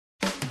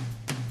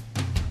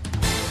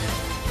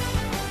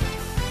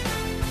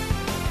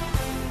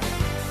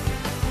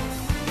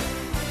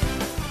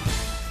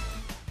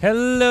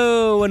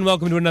Hello, and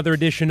welcome to another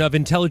edition of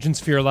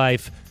Intelligence for Your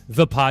Life,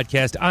 the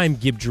podcast. I'm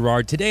Gib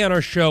Gerard. Today on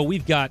our show,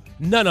 we've got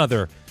none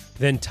other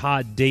than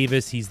Todd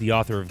Davis. He's the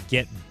author of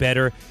Get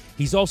Better.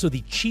 He's also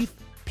the Chief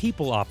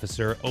People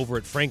Officer over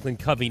at Franklin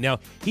Covey. Now,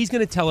 he's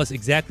going to tell us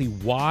exactly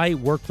why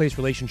workplace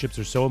relationships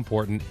are so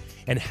important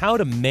and how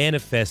to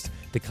manifest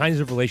the kinds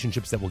of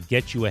relationships that will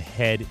get you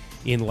ahead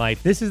in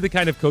life. This is the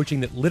kind of coaching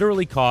that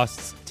literally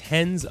costs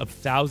tens of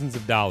thousands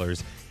of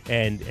dollars,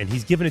 and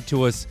he's given it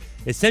to us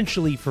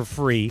essentially for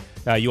free.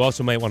 You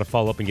also might want to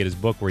follow up and get his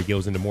book where he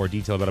goes into more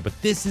detail about it.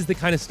 But this is the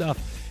kind of stuff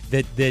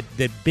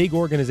that big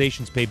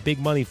organizations pay big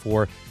money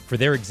for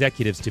their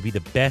executives to be the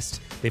best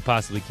they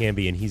possibly can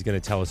be, and he's going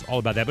to tell us all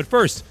about that. But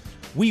first,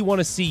 we want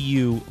to see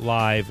you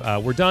live.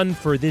 We're done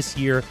for this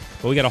year,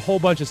 but we got a whole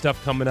bunch of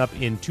stuff coming up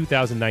in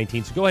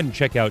 2019, so go ahead and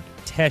check out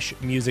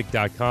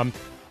teshmusic.com.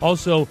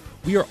 Also,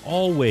 we are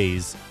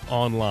always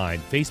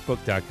online,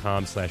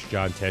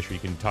 facebook.com/John Tesh, or you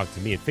can talk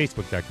to me at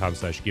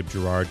facebook.com/Gib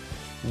Gerard.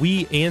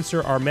 We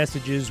answer our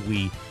messages.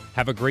 We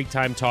have a great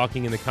time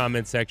talking in the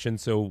comment section,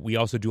 so we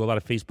also do a lot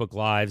of Facebook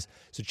Lives.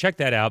 So check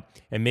that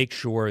out and make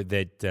sure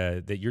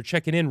that you're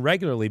checking in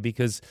regularly,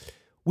 because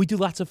we do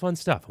lots of fun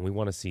stuff, and we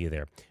want to see you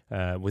there.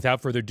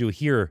 Without further ado,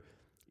 here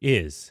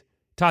is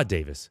Todd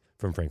Davis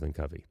from Franklin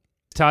Covey.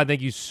 Todd, thank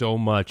you so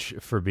much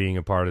for being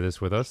a part of this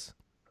with us.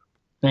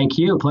 Thank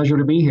you. Pleasure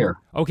to be here.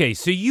 Okay,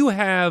 so you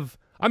have,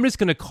 I'm just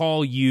going to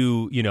call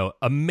you,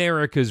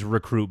 America's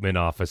recruitment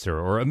officer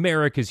or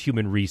America's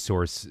human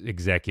resource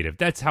executive.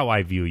 That's how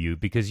I view you,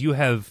 because you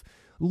have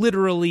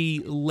literally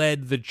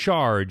led the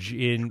charge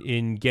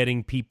in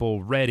getting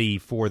people ready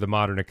for the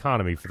modern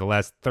economy for the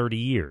last 30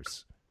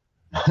 years.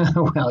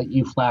 Well,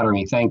 you flatter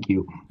me. Thank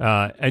you.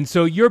 And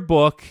so your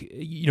book,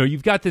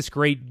 you've got this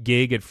great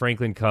gig at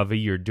Franklin Covey.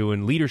 You're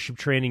doing leadership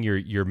training.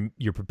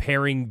 You're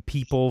preparing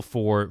people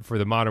for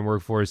the modern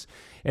workforce,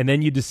 and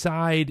then you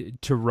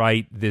decide to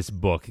write this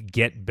book,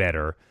 Get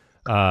Better,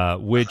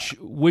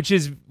 which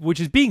is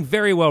being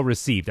very well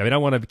received. I mean, I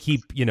want to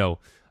keep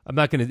I'm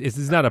not going to. This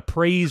is not a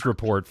praise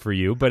report for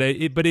you, but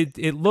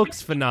it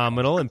looks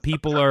phenomenal, and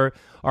people are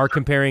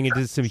comparing it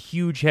to some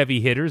huge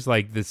heavy hitters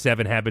like the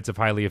 7 Habits of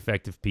Highly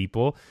Effective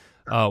People.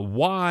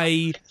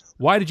 Why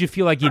did you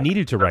feel like you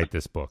needed to write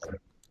this book?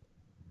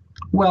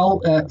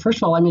 Well, first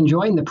of all, I'm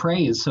enjoying the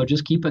praise, so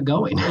just keep it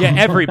going. Yeah,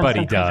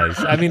 everybody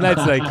does. I mean,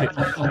 that's like.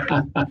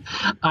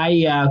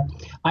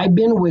 I've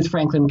been with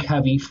Franklin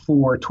Covey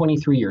for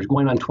 23 years,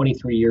 going on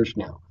 23 years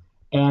now.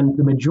 And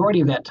the majority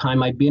of that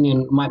time I've been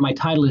in, my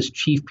title is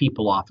Chief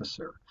People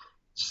Officer.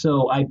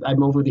 So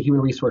I'm over the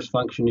human resource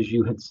function, as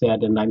you had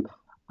said, and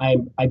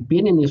I've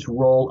been in this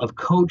role of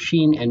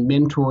coaching and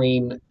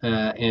mentoring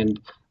and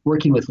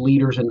working with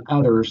leaders and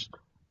others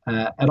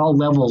at all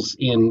levels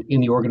in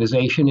the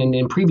organization and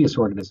in previous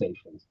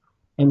organizations.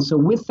 And so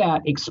with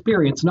that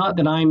experience, not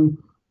that I'm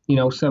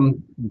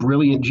some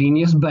brilliant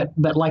genius, but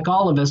like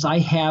all of us, I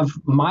have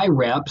my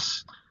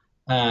reps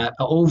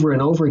over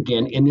and over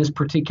again in this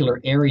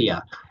particular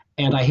area.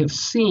 And I have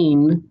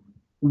seen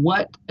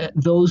what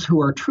those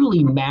who are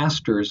truly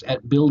masters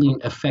at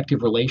building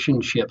effective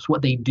relationships,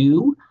 what they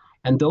do,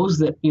 and those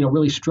that,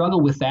 really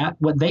struggle with that,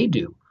 what they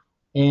do.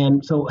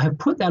 And so I have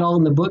put that all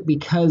in the book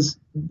because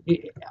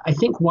I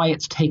think why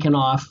it's taken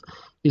off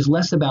is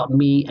less about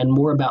me and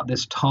more about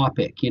this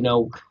topic.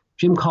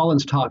 Jim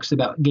Collins talks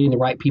about getting the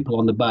right people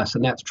on the bus,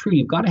 and that's true.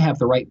 You've got to have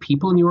the right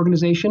people in the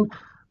organization,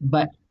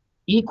 but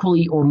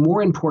equally or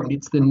more important,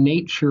 it's the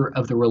nature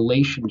of the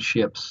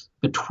relationships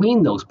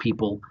between those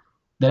people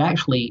that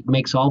actually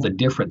makes all the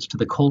difference to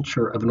the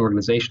culture of an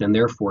organization and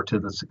therefore to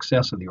the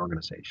success of the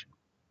organization.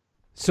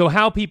 So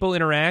how people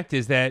interact,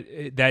 is that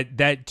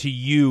to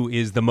you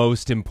is the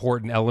most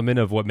important element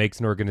of what makes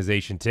an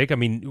organization tick? I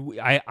mean,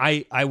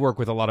 I work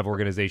with a lot of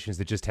organizations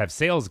that just have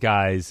sales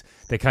guys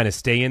that kind of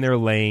stay in their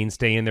lane,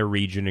 stay in their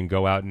region, and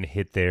go out and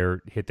hit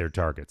their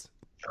targets.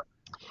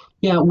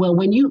 Yeah, well,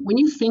 when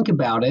you think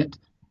about it,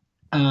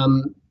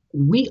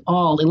 we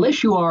all,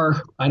 unless you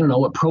are, I don't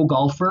know, a pro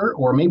golfer,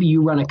 or maybe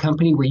you run a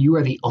company where you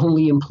are the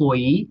only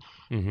employee,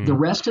 the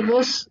rest of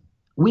us,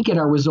 we get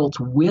our results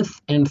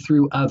with and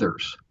through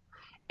others.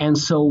 And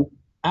so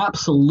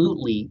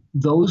absolutely,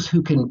 those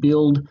who can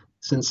build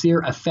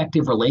sincere,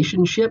 effective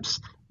relationships,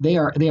 they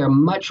are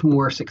much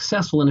more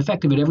successful and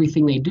effective at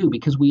everything they do,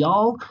 because we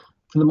all,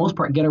 for the most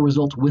part, get our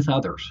results with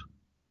others.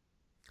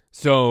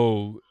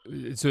 So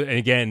and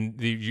again,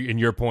 and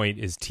your point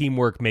is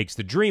teamwork makes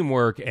the dream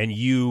work, and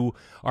you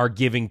are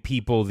giving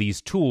people these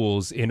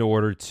tools in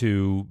order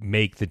to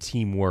make the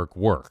teamwork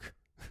work.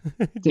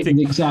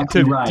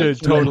 Exactly right. To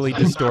totally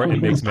distort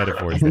and mix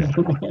metaphors there.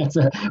 That's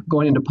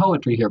going into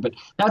poetry here, but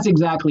that's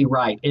exactly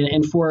right.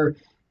 And for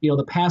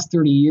the past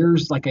 30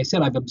 years, like I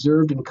said, I've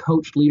observed and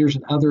coached leaders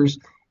and others,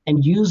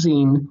 and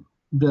using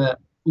the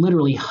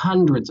literally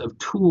hundreds of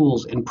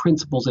tools and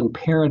principles and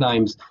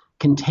paradigms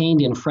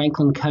contained in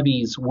Franklin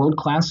Covey's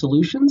world-class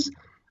solutions,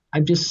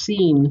 I've just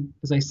seen,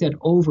 as I said,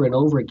 over and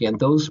over again,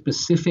 those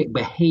specific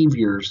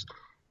behaviors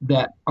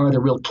that are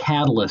the real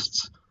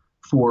catalysts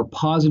for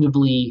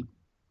positively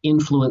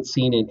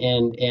influencing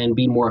and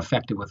being more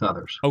effective with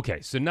others.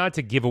 Okay, so not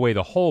to give away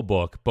the whole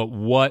book, but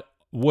what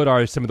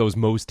are some of those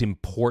most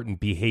important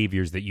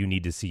behaviors that you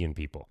need to see in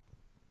people?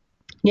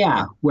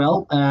 Yeah,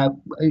 well,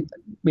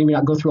 maybe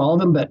not go through all of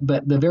them,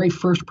 but the very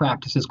first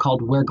practice is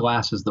called wear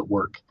glasses that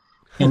work.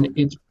 And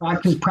it's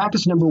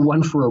practice number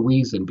one for a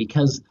reason,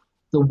 because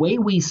the way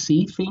we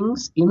see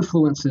things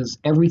influences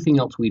everything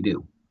else we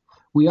do.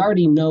 We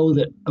already know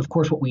that, of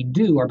course, what we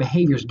do, our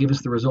behaviors give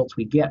us the results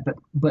we get,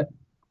 but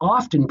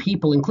often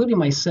people, including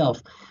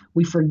myself,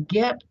 we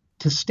forget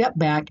to step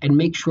back and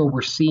make sure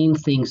we're seeing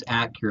things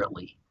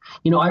accurately.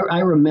 I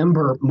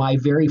remember my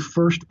very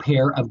first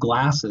pair of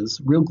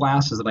glasses, real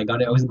glasses that I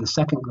got. I was in the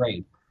second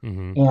grade.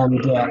 Mm-hmm.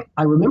 And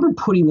I remember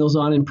putting those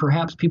on, and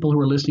perhaps people who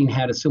are listening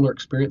had a similar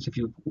experience if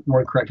you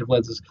wore corrective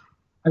lenses.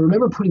 I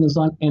remember putting those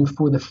on, and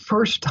for the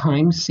first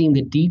time, seeing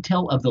the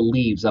detail of the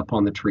leaves up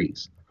on the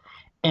trees.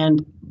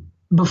 And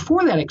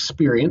before that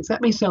experience,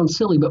 that may sound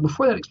silly, but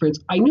before that experience,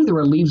 I knew there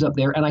were leaves up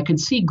there, and I could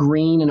see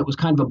green, and it was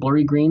kind of a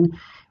blurry green.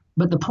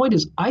 But the point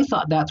is, I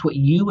thought that's what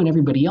you and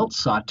everybody else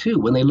saw, too,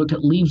 when they looked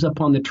at leaves up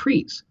on the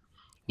trees,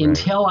 right,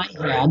 until I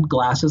had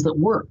glasses that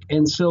worked.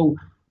 And so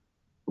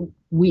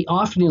we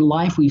often in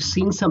life, we've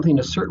seen something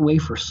a certain way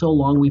for so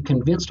long, we've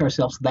convinced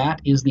ourselves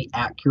that is the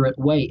accurate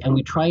way. And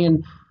we try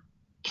and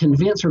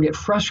convince or get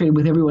frustrated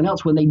with everyone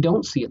else when they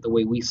don't see it the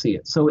way we see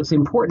it. So it's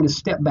important to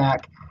step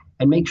back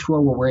and make sure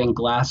we're wearing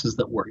glasses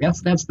that work.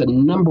 That's the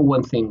number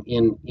one thing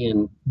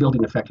in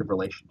building effective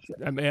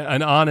relationships. I mean,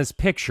 an honest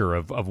picture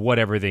of what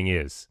everything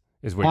is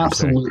what you're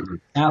saying.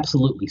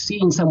 Absolutely.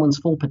 Seeing someone's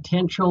full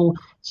potential,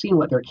 seeing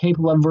what they're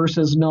capable of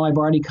versus, no, I've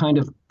already kind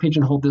of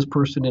pigeonholed this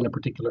person in a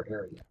particular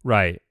area.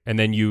 Right. And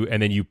then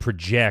you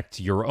project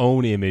your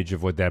own image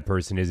of what that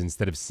person is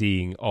instead of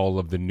seeing all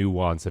of the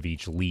nuance of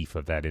each leaf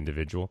of that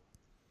individual.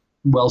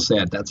 Well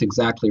said. That's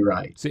exactly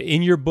right. So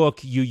in your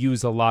book, you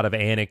use a lot of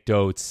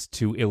anecdotes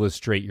to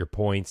illustrate your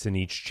points in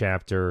each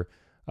chapter.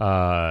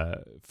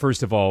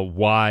 First of all,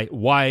 why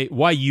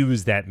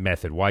use that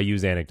method? Why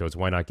use anecdotes?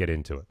 Why not get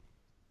into it?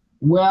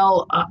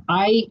 Well,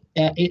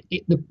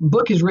 the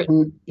book is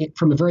written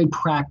from a very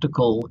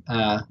practical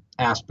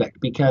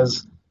aspect,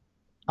 because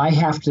I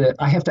have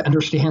to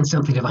understand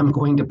something if I'm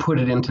going to put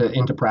it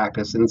into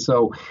practice. And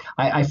so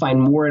I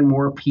find more and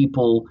more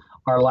people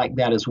are like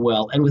that as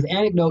well. And with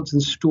anecdotes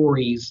and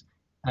stories,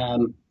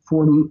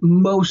 for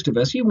most of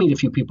us, you meet a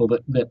few people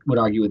that would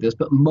argue with this,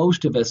 but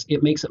most of us,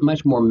 it makes it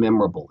much more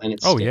memorable. And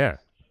it's yeah.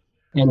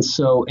 And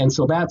so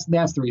that's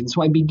the reason.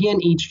 So I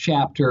begin each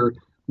chapter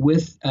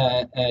with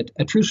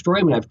a true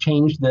story. I mean, I've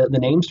changed the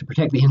names to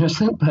protect the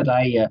innocent, but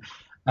I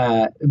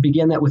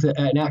begin that with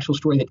an actual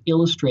story that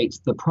illustrates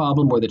the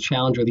problem or the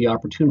challenge or the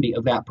opportunity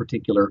of that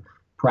particular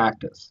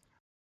practice.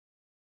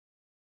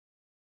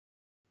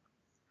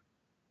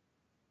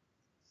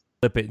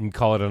 Flip it and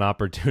call it an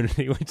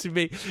opportunity, which would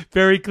be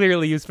very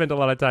clearly you spent a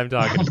lot of time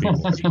talking to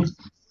people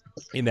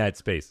in that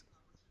space.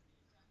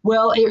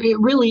 Well, it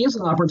really is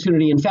an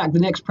opportunity. In fact,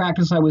 the next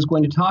practice I was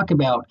going to talk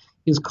about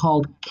is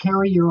called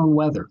carry your own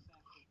weather.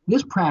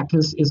 This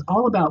practice is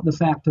all about the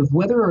fact of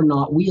whether or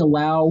not we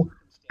allow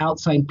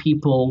outside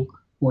people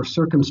or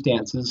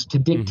circumstances to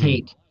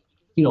dictate,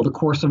 the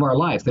course of our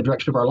life, the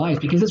direction of our life,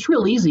 because it's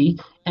real easy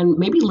and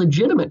maybe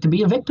legitimate to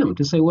be a victim,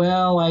 to say,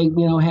 well, I,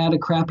 had a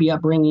crappy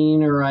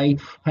upbringing, or I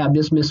had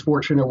this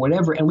misfortune or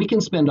whatever. And we can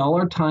spend all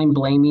our time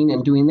blaming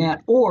and doing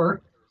that,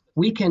 or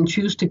we can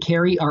choose to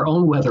carry our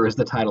own weather, as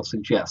the title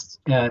suggests.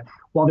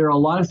 While there are a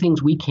lot of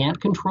things we can't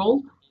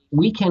control,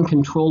 we can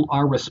control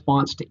our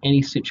response to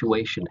any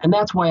situation. And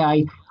that's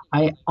why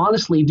I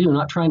honestly do,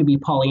 not trying to be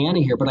Pollyanna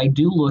here, but I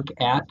do look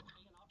at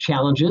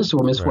challenges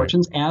or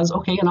misfortunes as,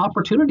 an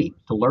opportunity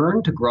to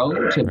learn, to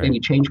grow, to maybe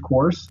change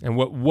course. And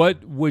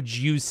what would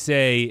you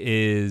say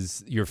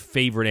is your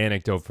favorite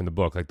anecdote from the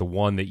book, like the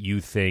one that you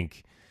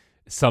think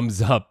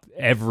sums up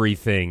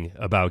everything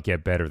about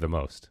Get Better the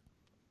most?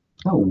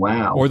 Oh,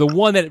 wow. Or the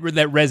one that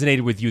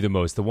resonated with you the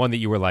most, the one that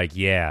you were like,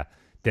 yeah,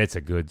 that's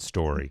a good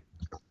story.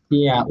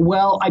 Yeah,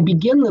 well, I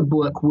begin the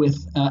book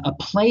with a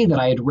play that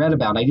I had read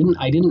about. I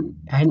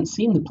hadn't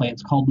seen the play.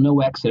 It's called No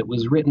Exit. It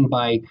was written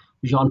by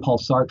Jean-Paul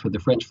Sartre, the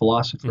French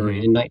philosopher,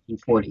 in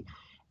 1940.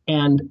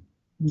 And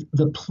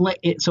the play,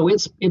 it's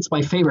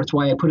my favorite. It's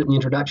why I put it in the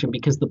introduction,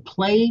 because the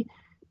play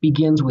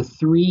begins with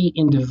three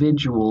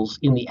individuals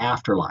in the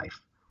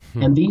afterlife.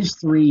 And these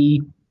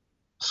three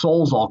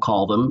souls, I'll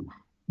call them,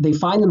 they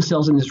find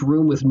themselves in this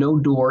room with no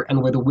door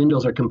and where the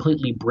windows are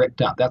completely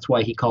bricked up. That's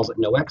why he calls it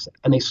No Exit.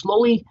 And they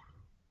slowly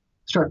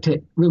start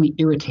to really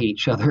irritate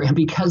each other. And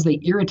because they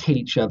irritate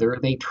each other,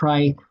 they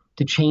try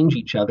to change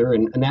each other,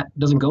 and that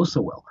doesn't go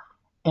so well.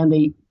 And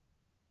they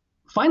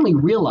finally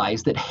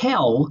realize that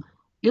hell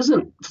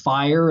isn't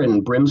fire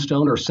and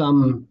brimstone or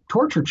some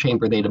torture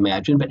chamber they'd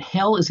imagine, but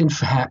hell is, in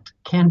fact,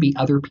 can be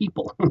other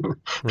people.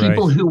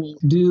 People who will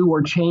do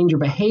or change or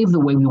behave the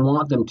way we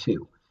want them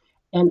to.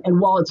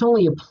 And while it's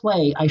only a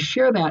play, I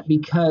share that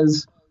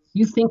because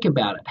you think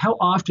about it. How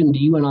often do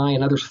you and I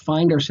and others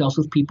find ourselves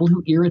with people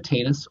who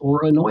irritate us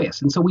or annoy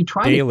us? And so we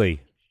try daily.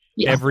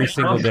 Yeah. every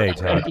single day,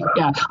 Todd.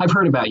 Yeah, I've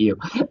heard about you.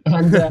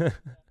 And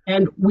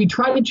and we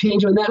try to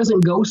change them, and that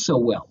doesn't go so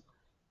well.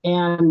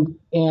 And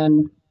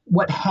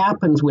what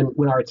happens when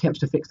our attempts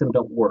to fix them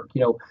don't work?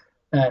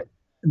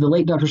 The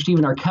late Dr.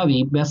 Stephen R.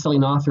 Covey,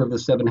 best-selling author of The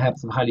 7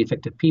 Habits of Highly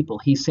Effective People,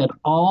 he said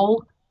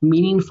all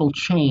meaningful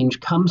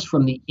change comes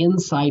from the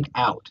inside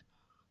out.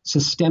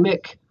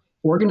 Systemic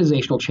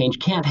organizational change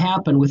can't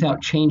happen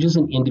without changes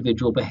in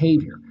individual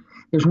behavior.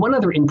 There's one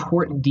other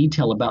important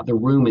detail about the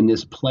room in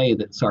this play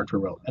that Sartre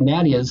wrote, and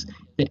that is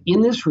that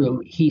in this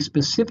room, he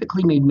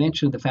specifically made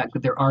mention of the fact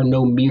that there are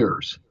no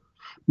mirrors,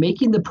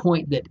 making the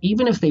point that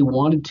even if they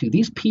wanted to,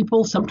 these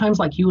people, sometimes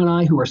like you and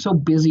I, who are so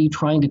busy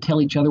trying to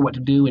tell each other what to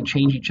do and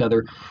change each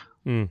other,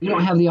 we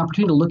don't have the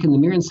opportunity to look in the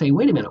mirror and say,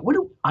 wait a minute, what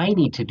do I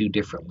need to do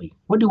differently?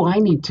 What do I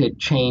need to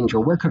change,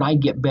 or where could I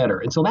get better?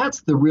 And so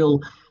that's the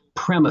real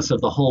premise of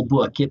the whole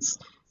book. It's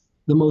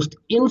the most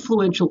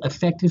influential,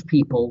 effective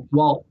people.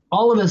 While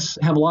all of us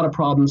have a lot of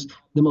problems,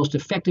 the most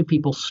effective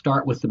people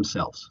start with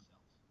themselves.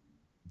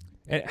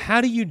 And how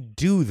do you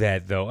do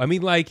that, though? I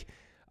mean, like,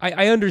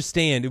 I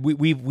understand.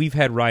 We've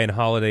had Ryan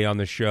Holiday on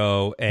the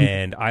show,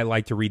 and I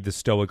like to read the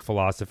Stoic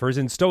philosophers.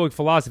 And Stoic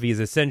philosophy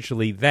is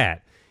essentially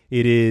that.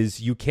 It is,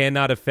 you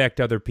cannot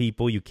affect other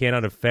people. You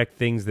cannot affect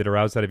things that are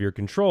outside of your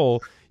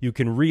control. You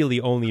can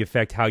really only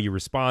affect how you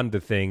respond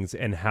to things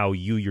and how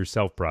you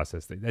yourself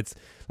process things. That's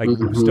like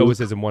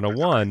Stoicism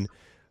 101.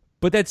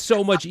 But that's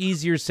so much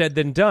easier said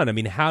than done. I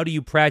mean, how do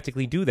you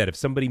practically do that? If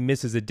somebody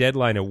misses a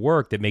deadline at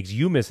work that makes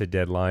you miss a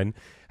deadline,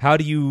 how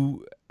do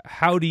you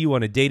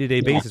on a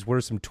day-to-day basis, what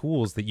are some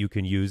tools that you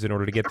can use in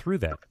order to get through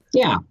that?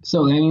 Yeah.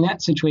 So, I mean,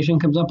 that situation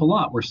comes up a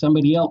lot where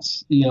somebody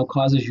else,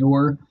 causes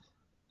your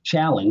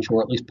challenge,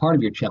 or at least part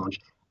of your challenge.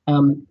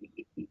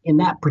 In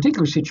that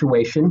particular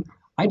situation,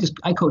 I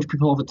coach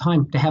people all the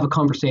time to have a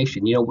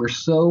conversation.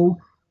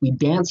 We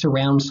dance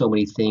around so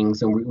many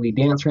things, and we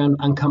dance around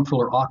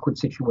uncomfortable or awkward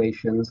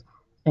situations.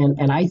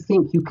 And I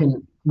think you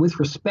can, with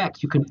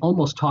respect, you can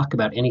almost talk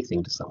about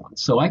anything to someone.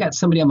 So I got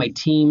somebody on my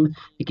team,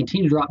 they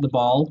continue to drop the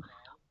ball.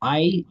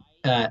 I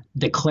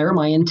declare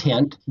my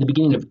intent. At the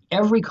beginning of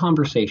every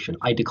conversation,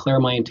 I declare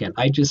my intent.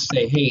 I just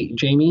say, hey,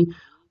 Jamie,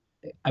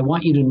 I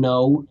want you to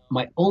know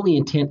my only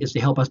intent is to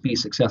help us be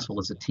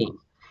successful as a team.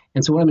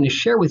 And so what I'm going to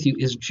share with you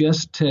is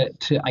just to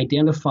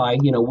identify,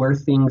 where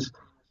things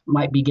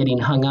might be getting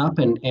hung up,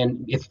 and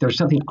if there's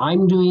something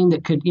I'm doing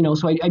that could,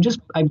 so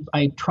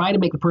I try to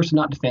make the person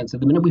not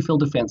defensive. The minute we feel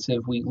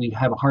defensive, we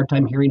have a hard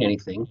time hearing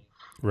anything.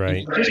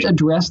 Right. And just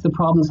address the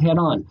problems head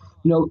on.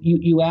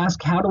 You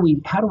ask, how do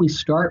we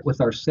start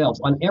with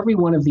ourselves? On every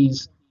one of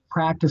these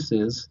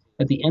practices,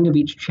 at the end of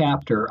each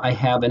chapter, I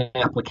have an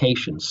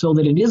application, so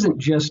that it isn't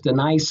just a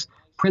nice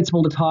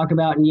principle to talk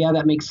about, and yeah,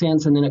 that makes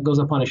sense, and then it goes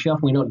up on a shelf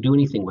and we don't do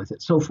anything with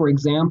it. So, for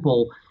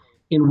example,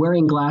 in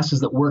wearing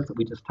glasses that work that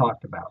we just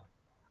talked about,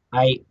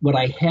 what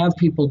I have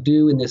people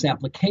do in this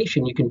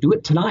application, you can do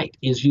it tonight,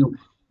 is you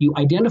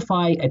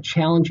identify a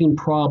challenging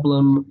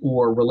problem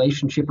or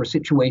relationship or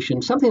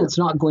situation, something that's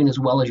not going as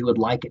well as you would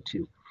like it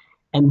to,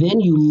 and then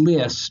you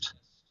list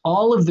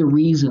all of the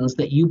reasons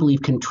that you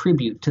believe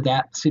contribute to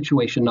that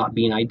situation not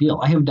being ideal.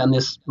 I have done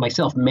this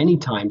myself many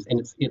times, and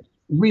it's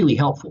really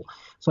helpful.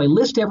 So I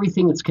list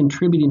everything that's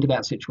contributing to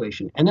that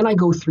situation, and then I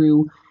go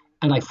through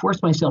and I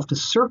force myself to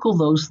circle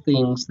those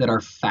things that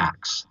are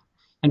facts.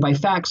 And by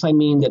facts, I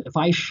mean that if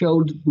I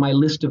showed my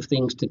list of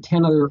things to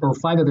 10 other or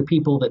 5 other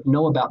people that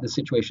know about the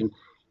situation,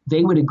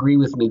 they would agree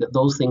with me that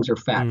those things are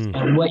facts.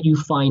 And what you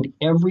find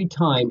every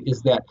time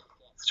is that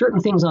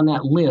certain things on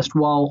that list,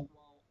 while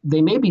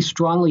they may be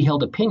strongly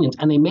held opinions,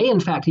 and they may in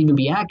fact even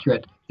be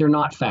accurate, they're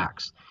not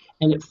facts.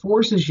 And it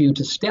forces you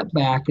to step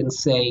back and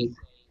say,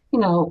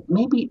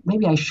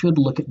 maybe I should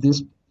look at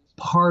this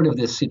part of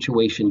this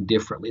situation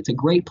differently. It's a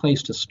great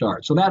place to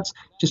start. So that's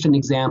just an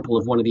example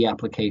of one of the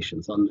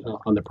applications on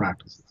the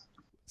practices.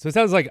 So it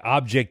sounds like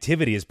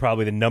objectivity is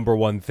probably the number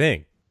one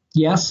thing.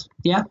 Yes.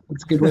 Yeah.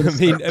 That's a good way to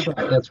start.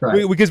 That's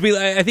right. Because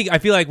I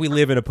feel like we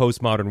live in a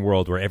postmodern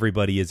world where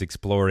everybody is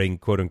exploring,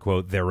 quote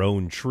unquote, their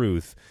own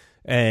truth.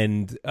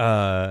 And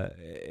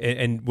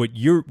what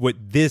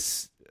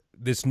this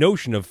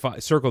notion of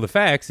circle the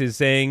facts is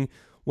saying,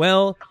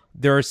 well,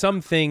 there are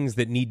some things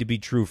that need to be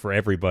true for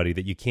everybody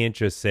that you can't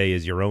just say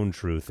is your own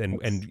truth,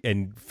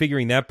 and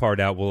figuring that part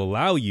out will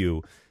allow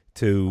you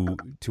to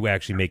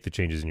actually make the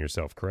changes in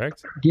yourself.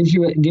 Correct? Gives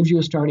you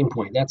a starting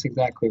point. That's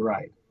exactly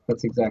right.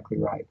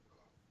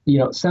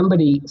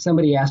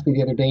 Somebody asked me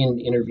the other day in an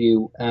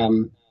interview,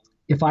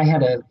 if I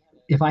had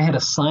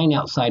a sign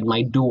outside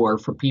my door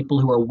for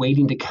people who are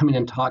waiting to come in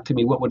and talk to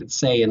me, what would it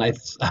say? And I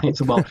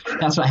said, well,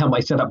 that's not how my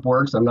setup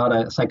works. I'm not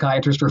a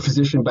psychiatrist or a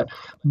physician, but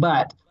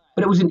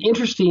it was an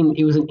interesting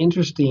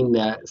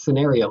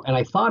scenario. And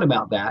I thought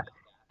about that,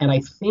 and I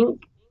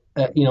think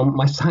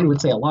my sign would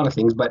say a lot of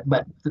things, but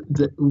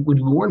would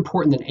be more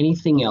important than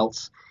anything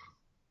else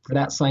for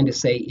that sign to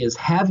say is,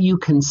 have you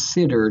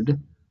considered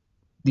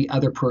the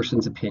other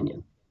person's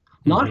opinion?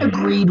 Not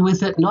agreed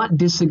with it, not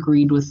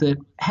disagreed with it.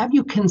 Have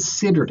you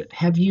considered it?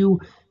 Have you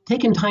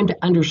taken time to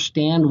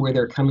understand where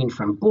they're coming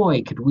from?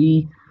 Boy, could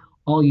we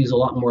all use a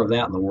lot more of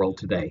that in the world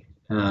today.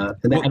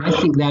 And I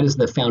think that is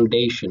the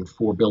foundation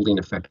for building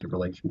effective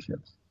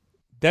relationships.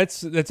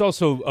 That's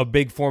also a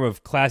big form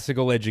of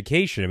classical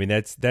education. I mean,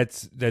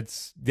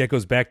 that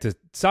goes back to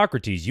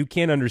Socrates. You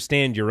can't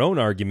understand your own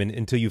argument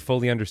until you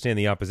fully understand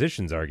the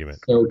opposition's argument.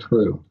 So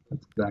true.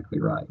 That's exactly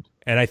right.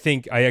 And I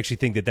actually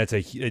think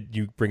that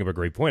you bring up a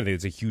great point. I think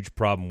it's a huge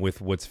problem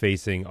with what's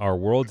facing our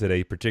world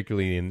today,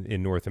 particularly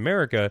in North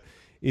America,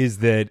 is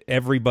that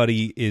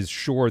everybody is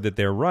sure that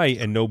they're right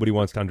and nobody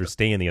wants to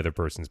understand the other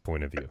person's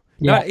point of view.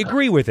 Yeah. Not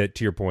agree with it,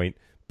 to your point,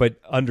 but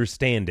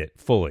understand it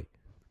fully.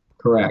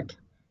 Correct.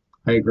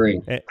 I agree.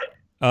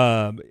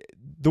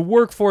 The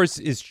workforce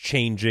is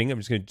changing. I'm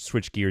just going to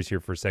switch gears here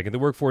for a second. The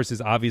workforce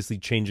is obviously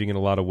changing in a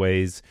lot of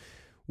ways.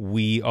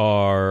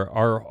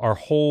 Our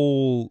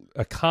whole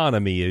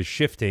economy is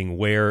shifting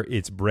where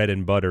its bread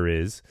and butter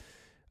is.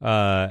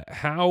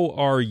 How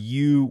are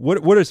you?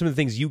 What are some of the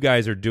things you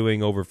guys are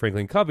doing over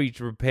Franklin Covey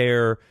to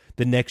prepare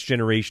the next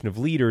generation of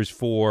leaders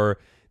for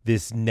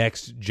this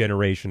next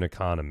generation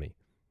economy?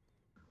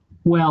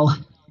 Well,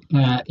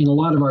 in a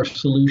lot of our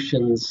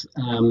solutions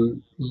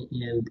and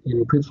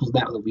in principles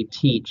that we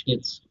teach,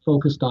 it's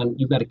focused on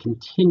you've got to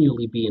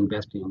continually be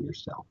investing in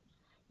yourself.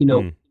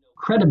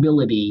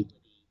 Credibility.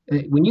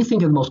 When you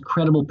think of the most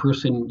credible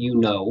person you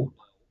know,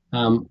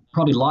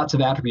 probably lots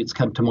of attributes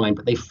come to mind,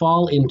 but they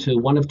fall into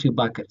one of two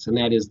buckets, and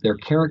that is their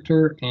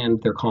character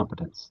and their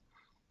competence.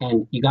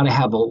 And you got to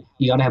have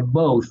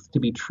both to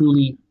be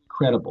truly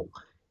credible.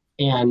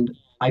 And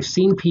I've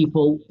seen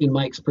people in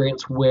my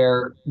experience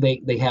where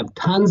they have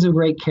tons of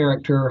great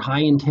character, high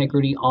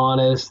integrity,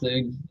 honest,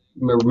 they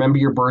remember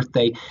your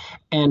birthday,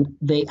 and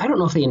I don't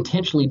know if they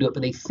intentionally do it,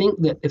 but they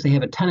think that if they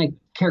have a ton of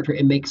character,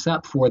 it makes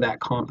up for that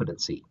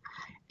competency.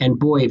 And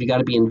boy, have you got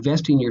to be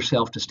investing in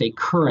yourself to stay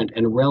current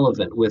and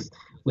relevant with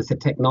the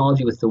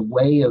technology, with the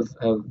way of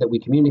that we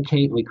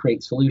communicate and we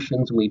create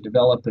solutions and we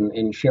develop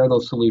and share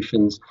those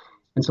solutions.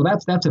 And so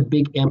that's a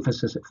big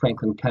emphasis at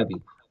Franklin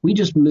Covey. We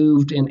just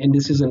moved, and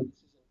this isn't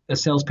a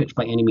sales pitch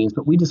by any means,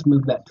 but we just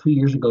moved about 2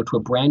 years ago to a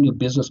brand new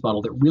business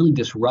model that really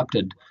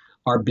disrupted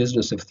our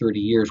business of 30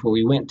 years, where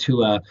we went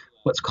to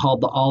what's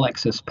called the All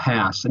Access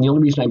Pass. And the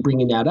only reason I'm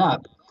bringing that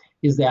up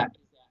is that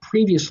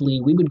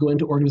previously we would go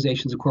into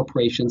organizations and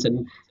corporations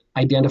and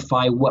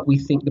identify what we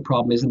think the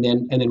problem is and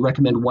then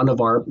recommend one of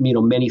our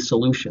many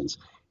solutions.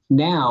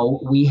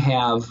 Now we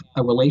have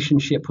a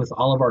relationship with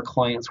all of our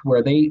clients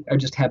where they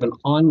just have an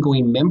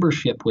ongoing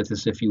membership with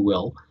us, if you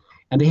will,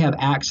 and they have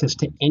access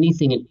to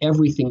anything and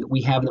everything that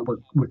we have that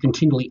we're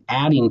continually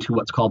adding to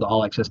what's called the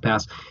All Access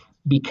Pass,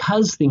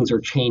 because things are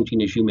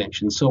changing, as you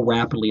mentioned, so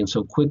rapidly and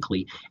so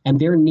quickly. And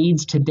their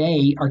needs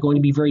today are going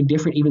to be very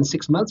different even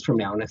 6 months from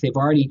now. And if they've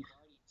already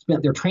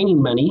spent their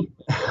training money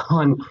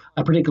on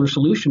a particular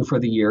solution for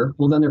the year,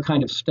 well, then they're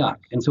kind of stuck.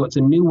 And so it's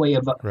a new way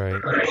of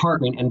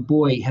partnering. And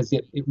boy, has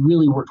it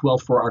really worked well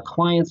for our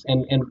clients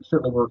and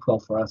certainly worked well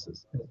for us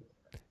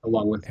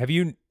along with. Have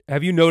you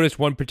noticed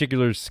one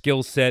particular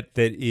skill set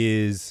that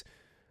is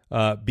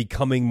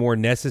becoming more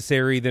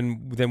necessary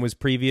than was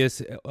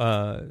previous,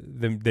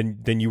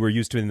 than you were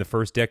used to in the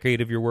first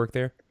decade of your work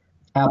there?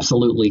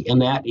 Absolutely,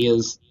 and that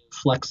is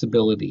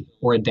flexibility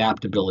or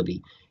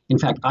adaptability. In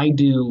fact, I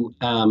do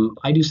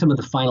some of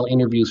the final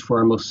interviews for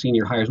our most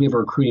senior hires. We have a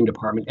recruiting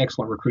department,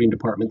 excellent recruiting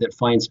department that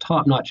finds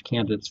top-notch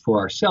candidates for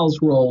our sales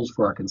roles,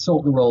 for our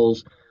consultant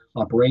roles,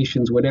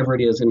 operations, whatever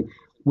it is. And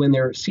when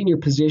they're senior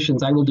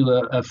positions, I will do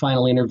a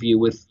final interview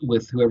with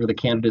whoever the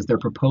candidate is they're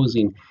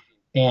proposing.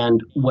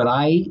 And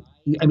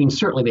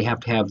certainly they have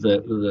to have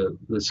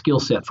the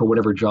skill set for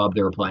whatever job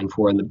they're applying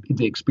for and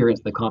the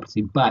experience, the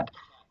competency. But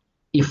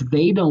if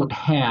they don't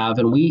have,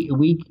 and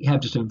we have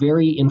just a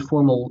very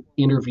informal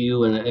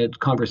interview and a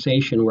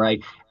conversation where I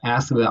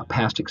ask them about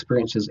past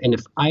experiences, and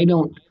if I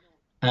don't,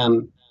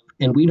 and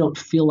we don't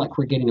feel like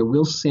we're getting a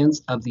real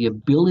sense of the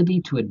ability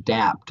to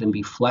adapt and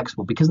be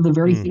flexible because of the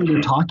very thing you're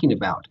talking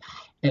about.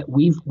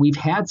 We've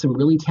had some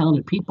really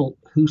talented people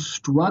who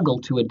struggle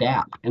to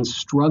adapt and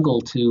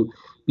struggle to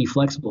be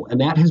flexible. And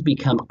that has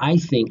become, I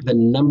think, the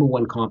number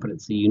one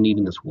competency you need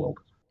in this world.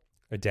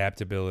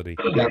 Adaptability.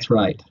 That's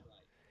right.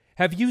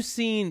 Have you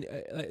seen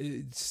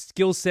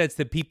skill sets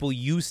that people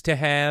used to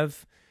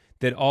have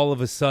that all of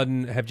a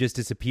sudden have just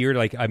disappeared?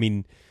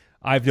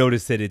 I've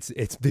noticed that it's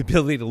the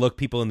ability to look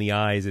people in the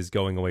eyes is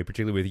going away,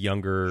 particularly with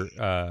younger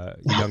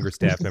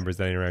staff members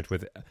that I interact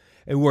with,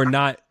 and who are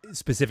not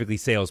specifically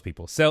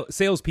salespeople.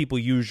 Salespeople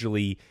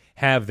usually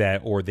have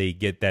that, or they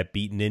get that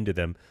beaten into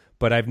them.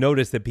 But I've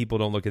noticed that people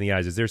don't look in the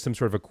eyes. Is there some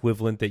sort of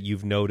equivalent that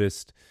you've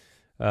noticed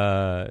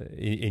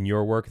in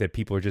your work that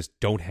people just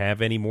don't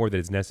have anymore that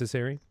is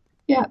necessary?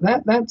 Yeah,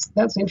 that's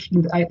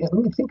interesting. Let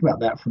me think about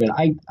that for a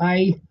minute.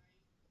 I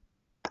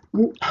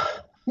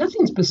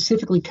nothing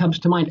specifically comes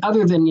to mind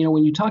other than,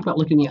 when you talk about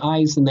looking in the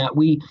eyes and that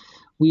we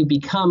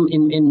become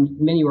in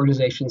many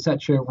organizations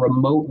such a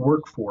remote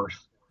workforce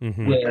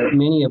where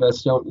many of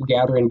us don't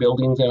gather in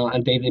buildings on a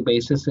day-to-day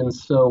basis. And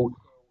so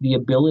the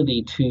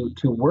ability to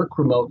work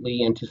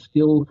remotely and to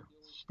still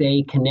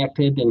stay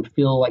connected and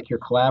feel like you're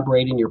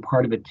collaborating, you're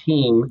part of a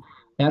team,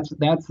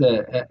 That's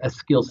a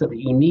skill set that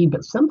you need,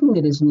 but something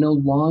that is no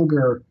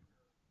longer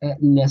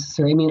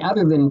necessary. I mean,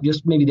 other than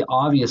just maybe the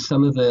obvious,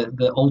 some of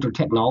the older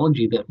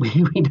technology that we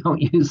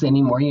don't use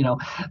anymore,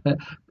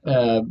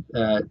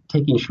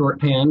 taking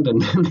shorthand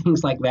and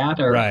things like that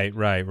are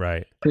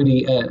right.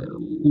 pretty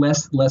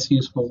less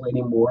useful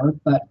anymore.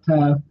 But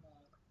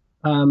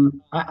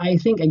I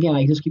think, again,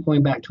 I just keep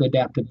going back to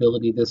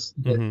adaptability.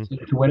 To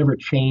whatever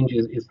change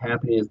is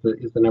happening is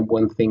the number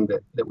one thing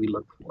that we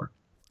look for.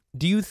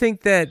 Do you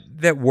think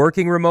that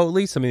working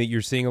remotely, something that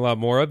you're seeing a lot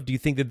more of, do you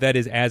think that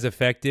is as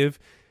effective?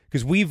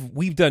 Because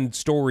we've done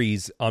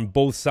stories on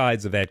both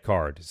sides of that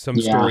card.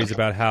 Some stories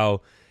about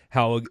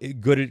how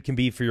good it can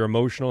be for your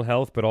emotional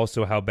health, but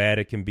also how bad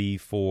it can be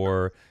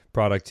for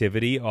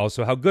productivity.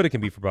 Also, how good it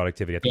can be for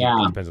productivity. I think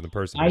it depends on the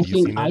person.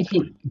 I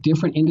think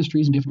different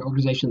industries and different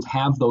organizations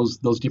have those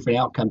different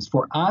outcomes.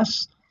 For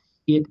us,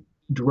 it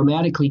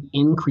dramatically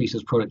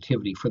increases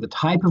productivity. For the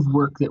type of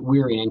work that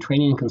we're in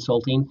training and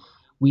consulting,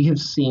 we have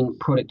seen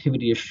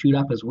productivity shoot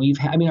up as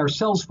our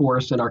sales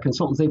force and our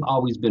consultants, they've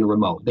always been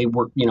remote. They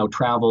work,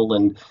 travel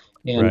and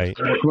work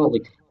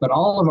remotely. But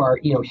all of our,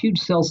 huge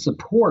sales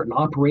support and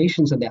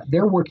operations and that,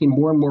 they're working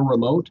more and more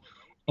remote.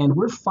 And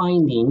we're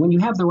finding when you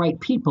have the right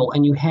people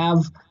and you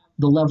have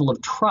the level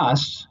of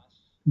trust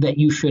that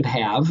you should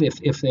have,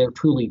 if they're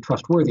truly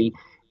trustworthy,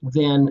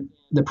 then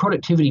the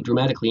productivity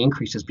dramatically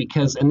increases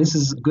because, and this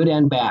is good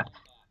and bad,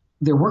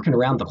 they're working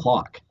around the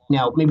clock.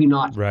 Now, maybe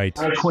not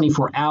all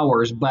 24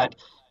 hours, but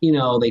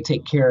they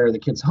take care of the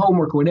kids'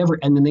 homework or whatever,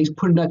 and then they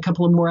put in a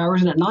couple of more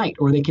hours in at night,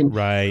 or they can.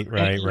 Right.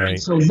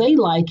 So they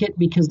like it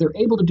because they're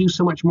able to do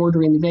so much more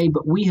during the day,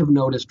 but we have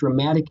noticed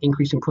dramatic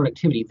increase in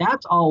productivity.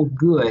 That's all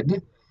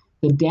good.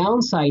 The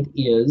downside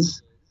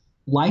is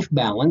life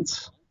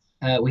balance.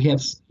 We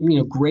have,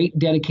 great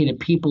dedicated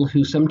people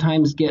who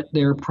sometimes get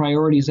their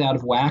priorities out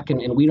of whack,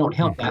 and we don't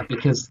help that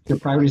because their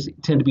priorities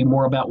tend to be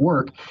more about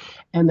work.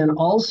 And then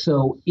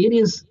also,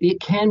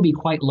 it can be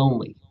quite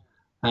lonely.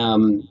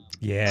 We're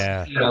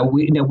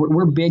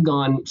big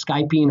on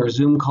Skyping or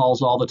Zoom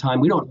calls all the time.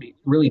 We don't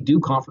really do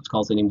conference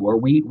calls anymore.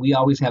 We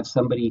always have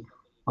somebody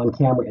on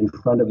camera in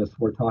front of us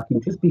we're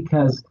talking, just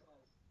because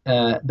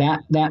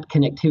that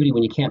connectivity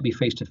when you can't be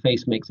face to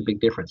face makes a big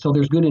difference. So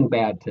there's good and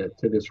bad to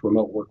this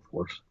remote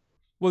workforce.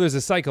 Well, there's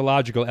a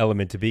psychological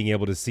element to being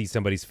able to see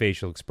somebody's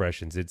facial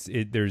expressions.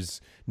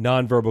 There's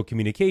nonverbal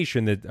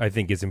communication that I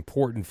think is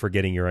important for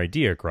getting your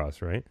idea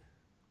across, right?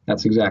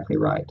 That's exactly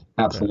right.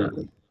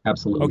 Absolutely.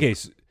 Absolutely. Okay,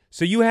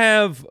 so you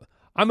have,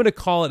 I'm going to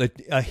call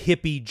it a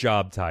hippie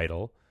job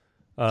title,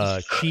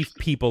 Chief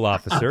People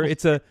Officer.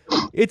 It's a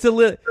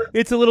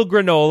little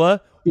granola.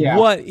 Yeah.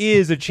 What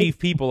is a Chief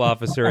People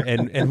Officer,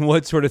 and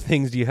what sort of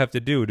things do you have to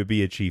do to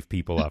be a Chief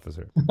People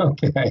Officer?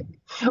 Okay.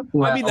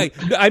 Well,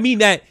 I mean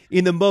that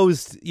in the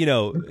most,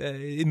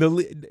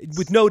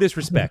 with no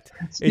disrespect.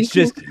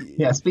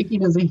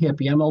 Speaking as a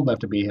hippie, I'm old enough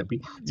to be a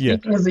hippie.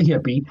 Speaking as a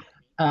hippie,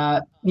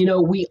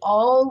 we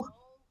all,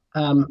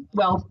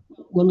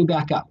 let me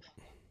back up.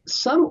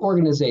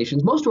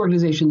 Most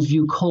organizations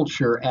view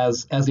culture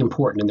as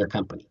important in their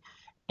company.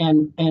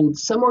 And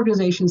some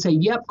organizations say,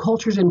 yep,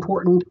 culture is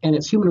important and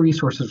it's human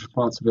resources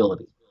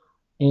responsibility.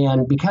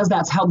 And because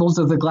those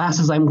are the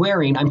glasses I'm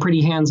wearing, I'm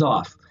pretty hands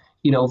off.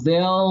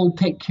 They'll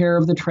take care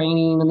of the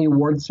training and the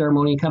award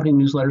ceremony, company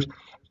newsletters.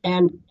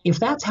 And if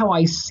that's how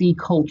I see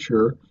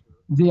culture,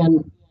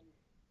 then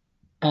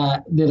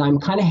I'm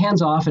kind of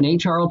hands off and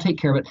HR will take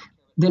care of it.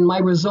 Then my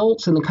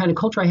results and the kind of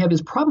culture I have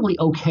is probably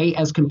okay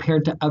as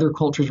compared to other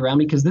cultures around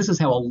me, because this is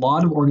how a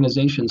lot of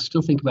organizations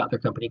still think about their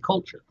company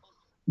culture.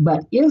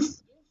 But if,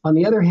 on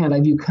the other hand,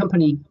 I view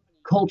company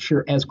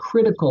culture as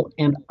critical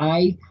and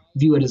I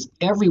view it as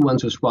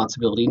everyone's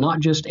responsibility, not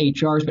just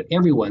HR's, but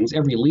every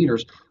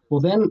leader's,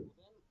 well, then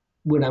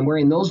when I'm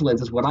wearing those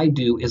lenses, what I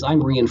do is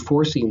I'm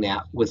reinforcing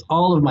that with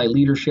all of my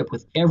leadership,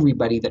 with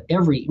everybody, that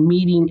every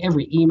meeting,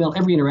 every email,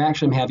 every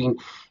interaction I'm having,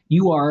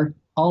 you are,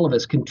 all of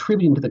us,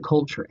 contributing to the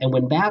culture. And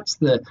when that's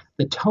the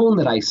tone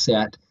that I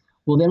set,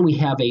 well, then we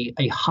have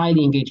a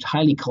highly engaged,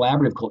 highly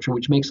collaborative culture,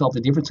 which makes all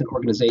the difference in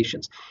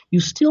organizations. You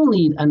still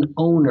need an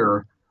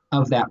owner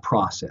of that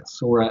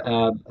process, or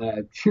a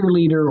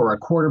cheerleader, or a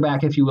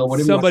quarterback, if you will,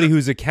 whatever. Somebody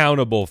who's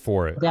accountable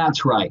for it.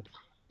 That's right.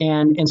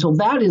 And so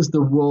that is the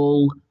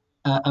role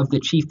of the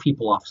Chief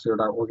People Officer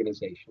at our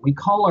organization. We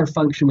call our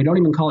function, we don't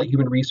even call it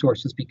human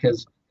resources,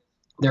 because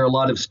there are a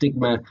lot of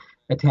stigma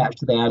attached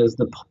to that, as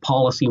the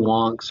policy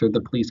wonks or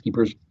the police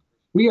keepers.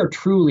 We are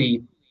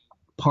truly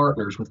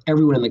partners with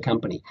everyone in the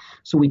company.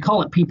 So we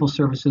call it people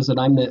services, and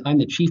I'm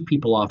the Chief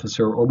People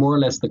Officer, or more or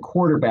less the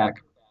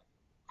quarterback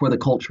for the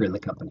culture in the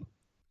company.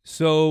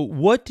 So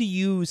what do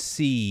you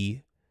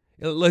see?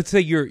 Let's say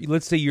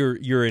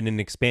you're in an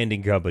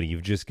expanding company.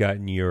 You've just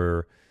gotten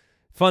your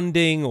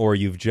funding, or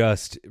you've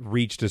just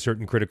reached a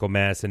certain critical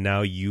mass, and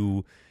now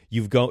you've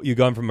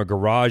gone from a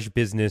garage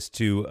business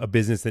to a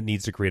business that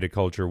needs to create a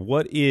culture.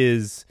 What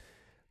is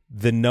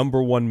the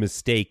number one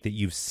mistake that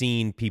you've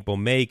seen people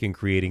make in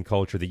creating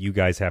culture that you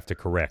guys have to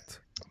correct?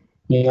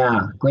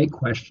 Yeah, great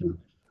question.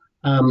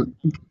 um,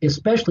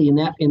 especially in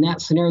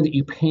that scenario that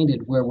you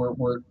painted, where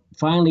we're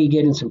finally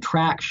getting some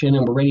traction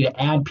and we're ready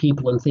to add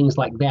people and things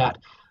like that.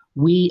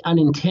 We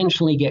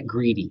unintentionally get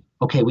greedy.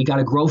 Okay, we got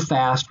to grow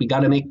fast. We got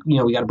to make,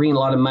 we got to bring in a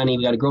lot of money.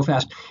 We got to grow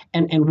fast.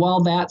 And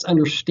while that's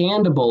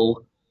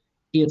understandable,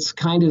 it's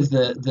kind of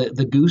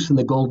the goose and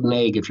the golden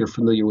egg, if you're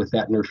familiar with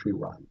that nursery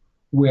rhyme,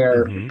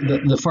 where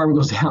the farmer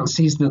goes down and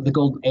sees the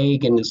golden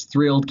egg and is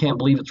thrilled, can't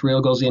believe it's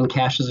real, goes in,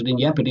 cashes it in,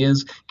 yep, it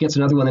is, gets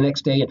another one the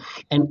next day,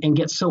 and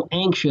gets so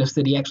anxious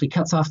that he actually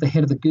cuts off the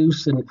head of the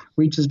goose and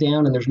reaches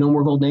down and there's no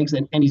more golden eggs,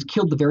 and he's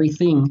killed the very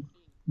thing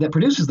that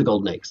produces the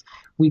golden eggs.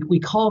 We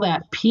call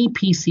that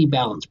PPC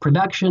balance,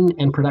 production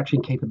and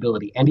production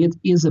capability, and it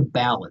is a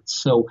balance.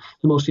 So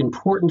the most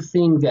important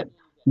thing that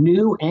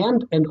new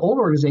and old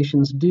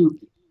organizations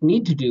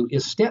need to do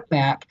is step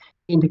back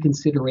into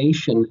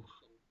consideration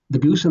the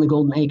goose and the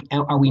golden egg.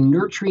 Are we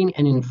nurturing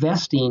and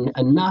investing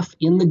enough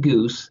in the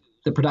goose,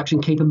 the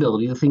production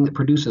capability, the thing that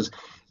produces,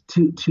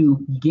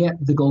 to get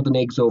the golden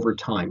eggs over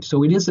time?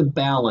 So it is a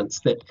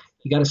balance that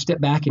you got to step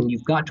back and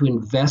you've got to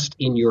invest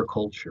in your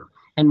culture.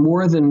 And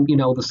more than,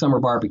 the summer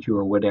barbecue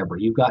or whatever,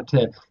 you've got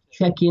to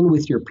check in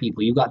with your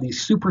people. You've got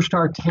these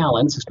superstar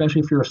talents,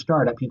 especially if you're a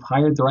startup, you've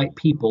hired the right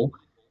people,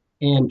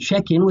 and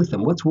check in with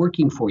them. What's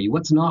working for you?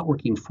 What's not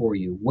working for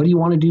you? What do you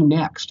want to do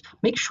next?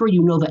 Make sure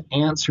you know the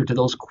answer to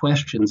those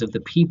questions of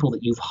the people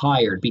that you've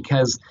hired,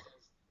 because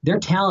they're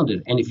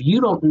talented. And if you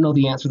don't know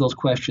the answer to those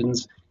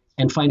questions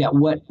and find out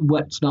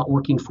what's not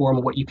working for them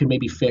and what you can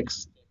maybe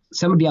fix,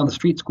 somebody down the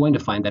street's going to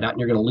find that out and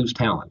you're going to lose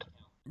talent.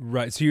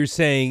 Right. So you're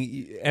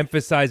saying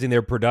emphasizing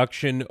their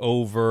production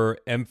over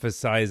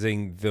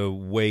emphasizing the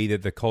way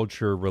that the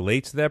culture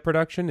relates to that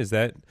production? Is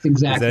that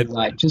exactly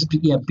right? Just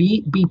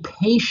be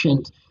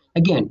patient.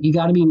 Again, you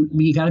got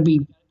to be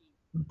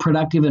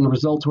productive and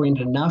results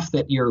oriented enough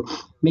that you're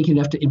making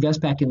enough to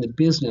invest back in the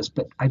business.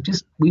 But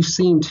we've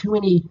seen too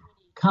many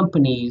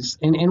companies,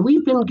 and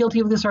we've been guilty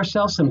of this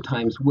ourselves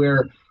sometimes,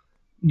 where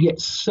you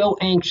get so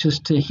anxious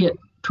to hit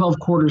 12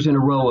 quarters in a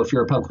row if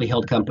you're a publicly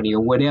held company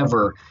or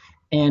whatever.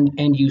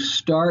 And you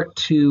start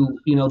to,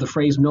 the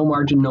phrase no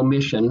margin, no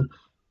mission.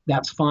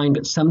 That's fine,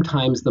 but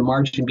sometimes the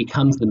margin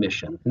becomes the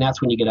mission, and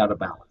that's when you get out of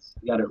balance.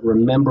 You got to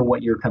remember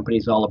what your company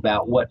is all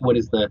about. What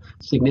is the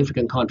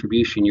significant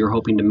contribution you're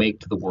hoping to make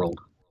to the world?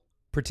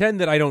 Pretend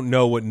that I don't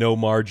know what no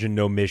margin,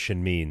 no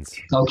mission means.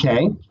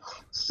 Okay,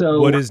 so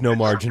what is no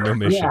margin, no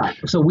mission? Yeah,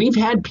 so we've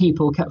had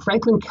people,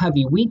 Franklin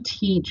Covey. We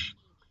teach.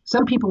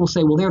 Some people will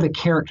say, well, they're the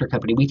character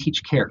company. We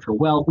teach character.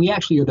 Well, we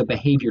actually are the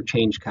behavior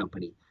change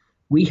company.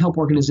 We help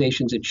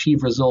organizations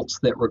achieve results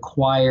that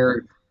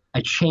require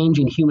a change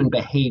in human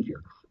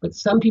behavior. But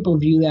some people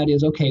view that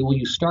as, okay, well,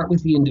 you start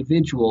with the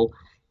individual,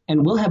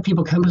 and we'll have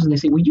people come to us and they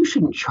say, well, you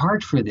shouldn't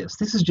charge for this.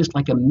 This is just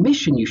like a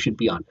mission you should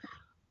be on.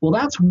 Well,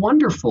 that's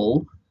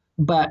wonderful,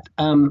 but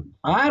I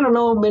don't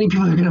know many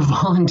people are going to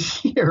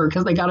volunteer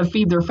because they got to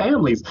feed their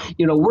families.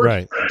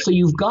 Right. So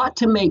you've got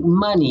to make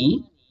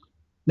money.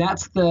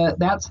 That's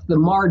the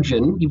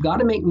margin. You've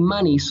got to make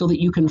money so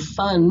that you can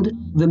fund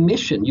the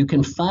mission. You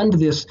can fund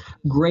this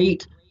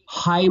great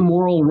high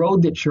moral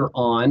road that you're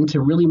on to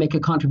really make a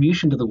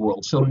contribution to the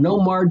world. So no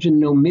margin,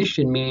 no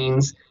mission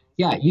means,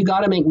 you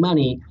got to make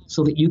money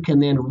so that you can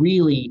then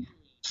really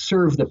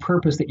serve the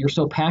purpose that you're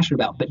so passionate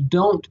about. But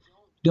don't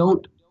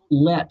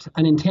let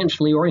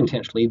unintentionally or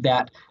intentionally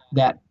that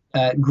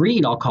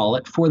greed, I'll call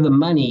it, for the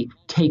money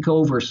take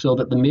over, so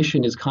that the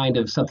mission is kind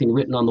of something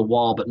written on the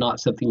wall, but not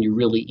something you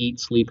really eat,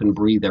 sleep, and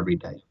breathe every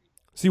day.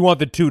 So you want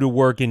the two to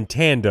work in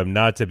tandem,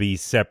 not to be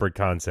separate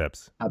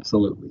concepts.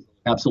 Absolutely.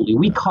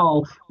 We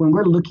call, when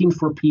we're looking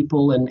for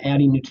people and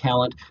adding new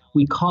talent,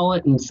 we call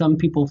it, and some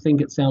people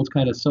think it sounds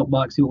kind of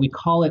soapboxy, but we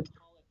call it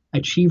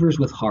achievers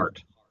with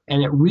heart.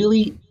 And it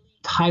really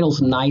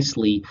titles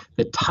nicely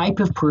the type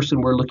of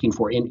person we're looking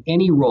for in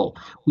any role.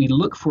 We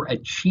look for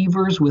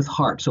achievers with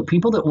heart. So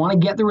people that want to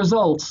get the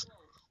results,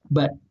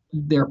 but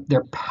they're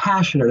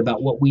passionate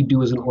about what we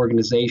do as an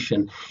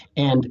organization.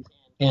 And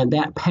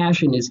that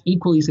passion is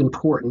equally as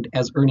important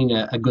as earning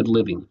a good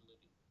living.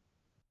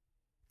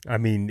 I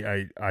mean,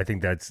 I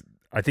think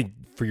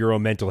for your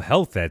own mental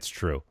health, that's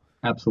true.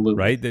 Absolutely.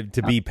 Right?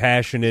 To be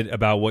passionate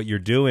about what you're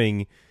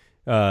doing.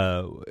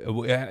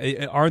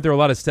 Aren't there a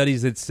lot of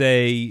studies that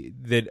say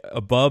that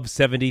above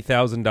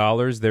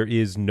 $70,000 there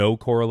is no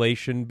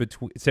correlation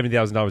between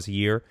 $70,000 a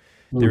year?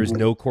 There is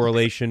no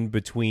correlation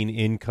between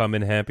income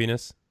and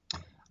happiness.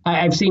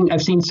 I've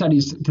seen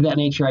studies to that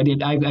nature.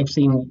 I've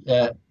seen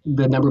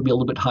the number be a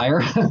little bit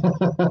higher,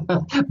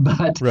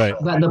 but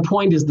the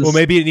point is this. Well,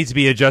 maybe it needs to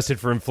be adjusted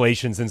for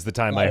inflation since the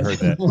time I heard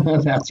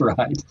that. That's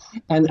right,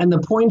 and the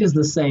point is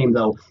the same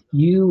though.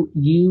 You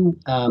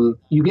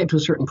get to a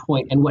certain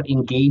point, and what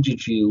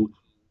engages you,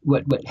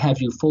 what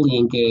have you fully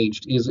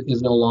engaged is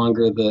no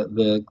longer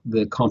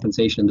the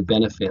compensation and the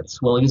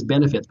benefits. Well, it is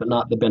benefits, but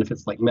not the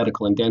benefits like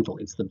medical and dental.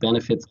 It's the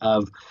benefits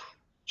of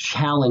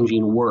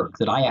challenging work,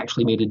 that I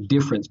actually made a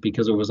difference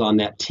because I was on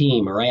that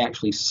team, or I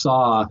actually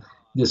saw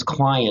this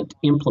client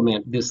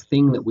implement this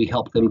thing that we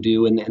helped them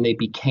do, and they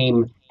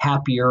became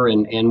happier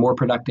and more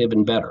productive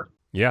and better.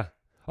 Yeah.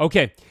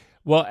 Okay.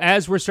 Well,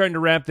 as we're starting to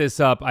wrap this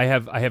up, I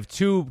have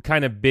two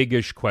kind of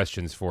biggish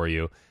questions for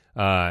you,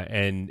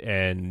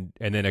 and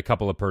then a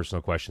couple of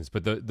personal questions.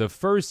 But the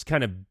first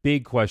kind of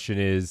big question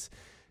is,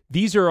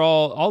 these are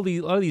all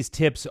of these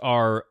tips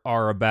are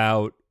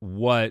about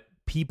what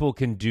people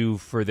can do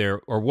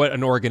or what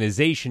an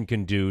organization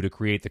can do to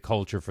create the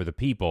culture for the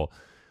people.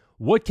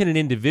 What can an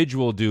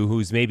individual do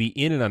who's maybe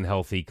in an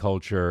unhealthy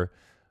culture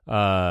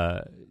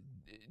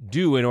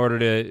do in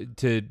order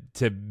to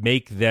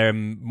make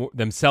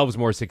themselves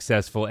more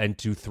successful and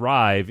to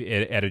thrive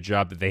at a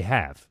job that they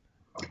have?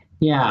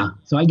 Yeah,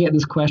 so I get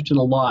this question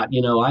a lot.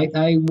 You know,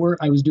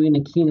 I was doing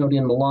a keynote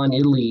in Milan,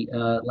 Italy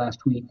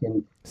last week,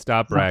 and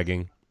stop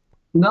bragging.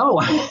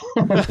 No,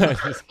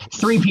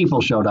 3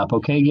 people showed up.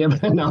 Okay, Gib.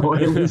 No,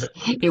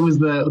 it was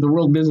the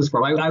World Business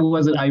Forum.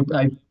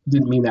 I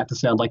didn't mean that to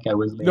sound like I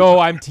was there. No,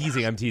 I'm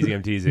teasing.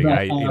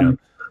 But,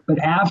 But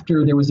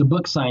after there was a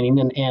book signing,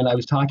 and I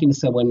was talking to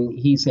someone,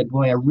 he said,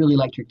 "Boy, I really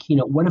liked your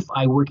keynote. What if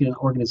I work in an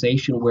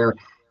organization where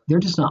they're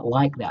just not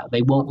like that?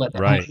 They won't let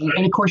that happen."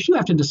 And of course, you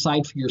have to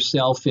decide for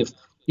yourself if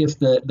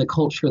the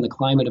culture and the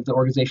climate of the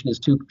organization is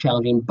too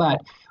challenging.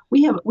 But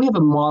we have a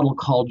model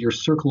called your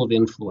circle of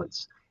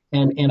influence.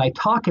 And I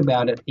talk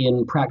about it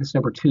in practice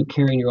number 2,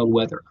 carrying your own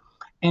weather.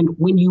 And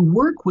when you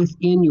work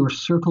within your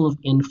circle of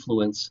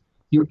influence,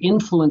 your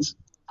influence,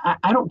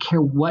 I don't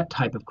care what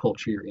type of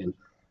culture you're in,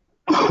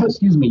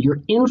 excuse me, your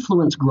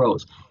influence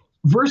grows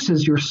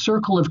versus your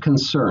circle of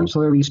concern. So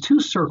there are these 2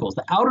 circles.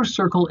 The outer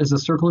circle is a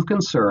circle of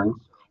concern,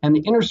 and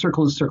the inner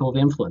circle is a circle of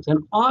influence.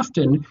 And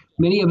often,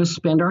 many of us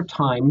spend our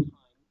time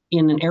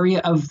in an area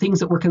of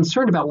things that we're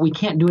concerned about, we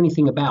can't do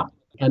anything about.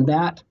 And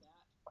that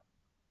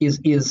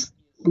is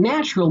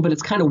natural, but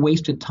it's kind of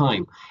wasted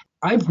time.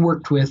 I've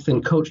worked with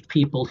and coached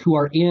people who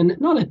are in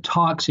not a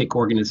toxic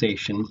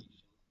organization,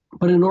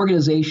 but an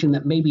organization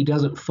that maybe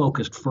doesn't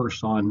focus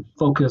first on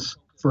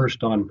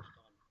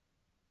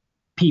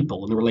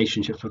people and the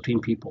relationships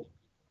between people.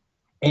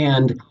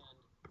 And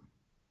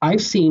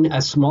I've seen a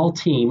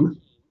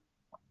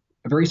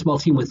very small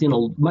team within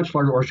a much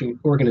larger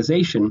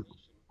organization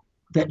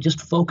that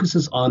just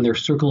focuses on their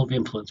circle of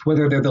influence,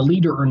 whether they're the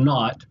leader or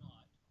not.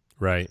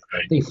 Right.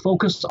 They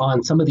focus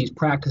on some of these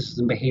practices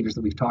and behaviors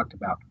that we've talked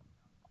about.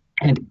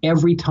 And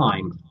every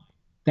time,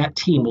 that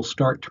team will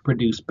start to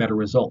produce better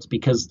results,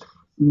 because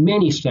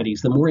many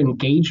studies, the more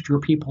engaged your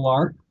people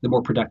are, the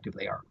more productive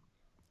they are.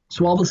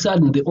 So all of a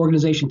sudden, the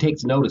organization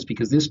takes notice,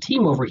 because this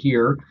team over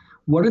here,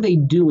 what are they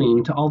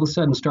doing to all of a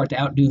sudden start to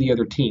outdo the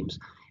other teams?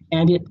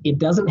 And it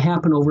doesn't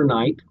happen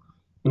overnight,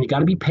 and you got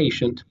to be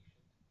patient,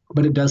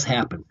 but it does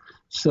happen.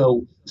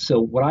 So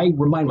what I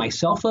remind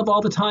myself of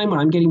all the time when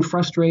I'm getting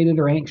frustrated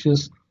or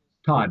anxious,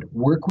 Todd,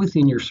 work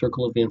within your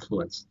circle of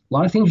influence. A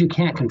lot of things you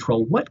can't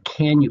control. What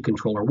can you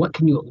control, or what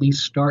can you at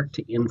least start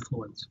to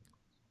influence?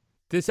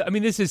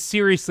 This is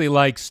seriously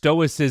like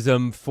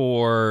stoicism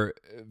for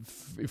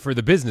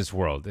the business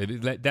world.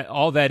 That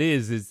all that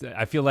is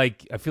I feel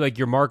like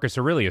you're Marcus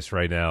Aurelius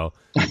right now,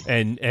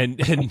 and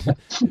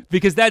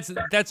because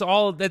that's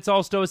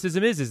all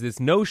stoicism is this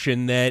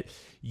notion that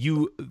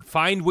you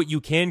find what you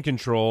can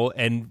control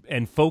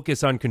and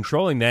focus on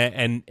controlling that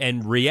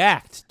and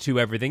react to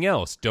everything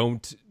else.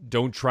 Don't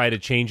try to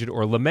change it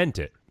or lament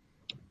it.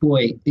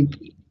 Boy,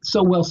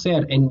 so well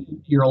said.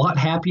 And you're a lot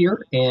happier,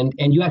 and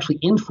you actually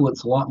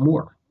influence a lot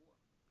more.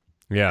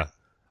 Yeah.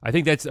 I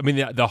think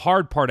the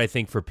hard part, I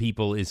think, for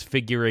people is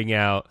figuring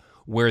out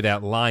where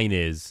that line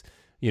is.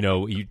 You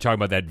know, you talk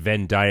about that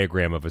Venn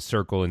diagram of a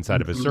circle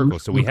inside of a circle.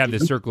 So we have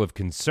this circle of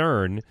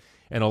concern,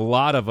 and a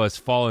lot of us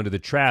fall into the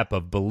trap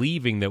of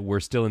believing that we're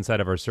still inside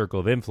of our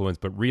circle of influence,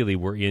 but really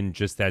we're in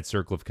just that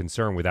circle of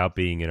concern without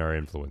being in our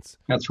influence.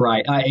 That's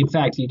right. In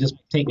fact, you just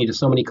take me to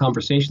so many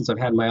conversations I've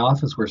had in my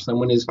office where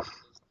someone is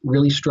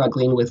really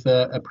struggling with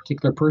a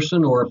particular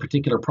person or a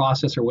particular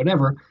process or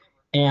whatever.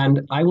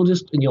 And I will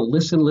just,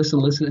 listen,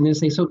 and then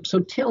say, so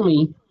tell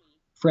me,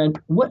 Fred,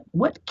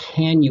 what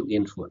can you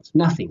influence?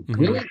 Nothing.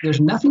 Mm-hmm. Really? There's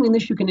nothing in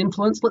this you can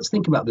influence? Let's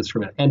think about this for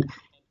a minute. And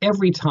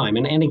every time,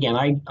 and again,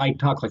 I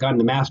talk like I'm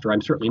the master.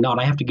 I'm certainly not.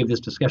 I have to give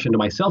this discussion to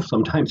myself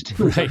sometimes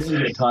too. Right.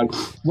 Todd,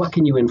 what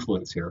can you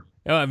influence here?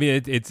 No, I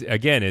mean,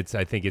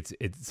 I think it's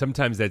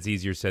sometimes that's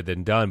easier said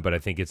than done, but I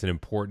think it's an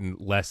important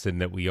lesson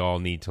that we all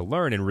need to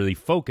learn and really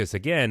focus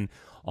again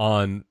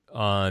on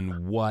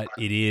what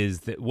it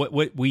is that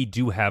what we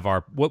do have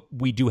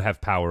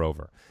power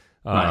over.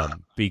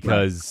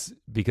 Because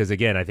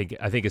again, I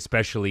think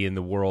especially in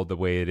the world the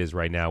way it is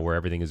right now, where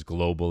everything is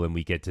global and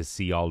we get to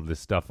see all of this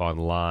stuff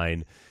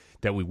online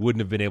that we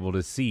wouldn't have been able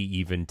to see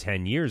even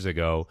 10 years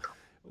ago,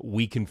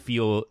 we can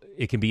feel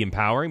it can be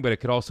empowering, but it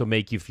could also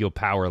make you feel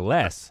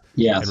powerless.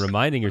 Yes. And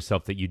reminding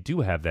yourself that you do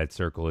have that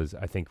circle is,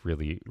 I think,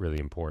 really, really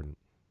important.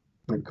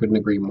 I couldn't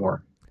agree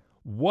more.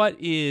 What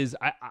is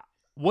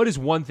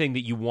one thing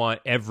that you want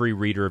every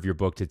reader of your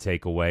book to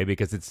take away?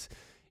 Because it's,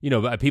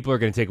 people are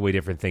going to take away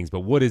different things,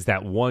 but what is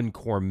that one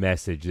core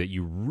message that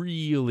you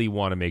really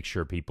want to make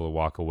sure people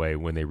walk away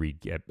when they read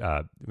Get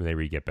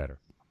Better?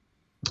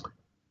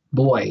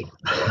 I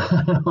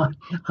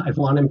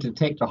want them to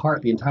take to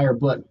heart the entire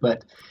book,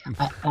 but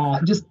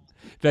just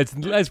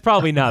That's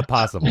probably not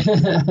possible.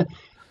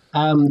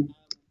 I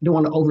don't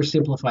want to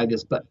oversimplify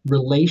this, but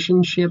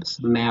relationships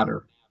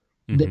matter.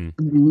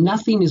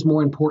 Nothing is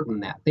more important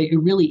than that. It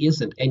really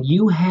isn't. And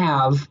you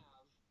have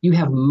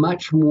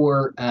much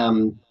more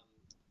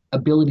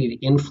ability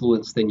to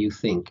influence than you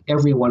think.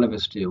 Every one of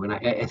us do. And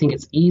I think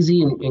it's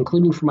easy, and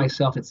including for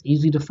myself, it's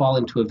easy to fall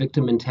into a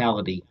victim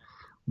mentality.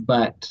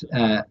 But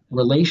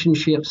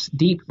relationships,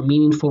 deep,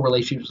 meaningful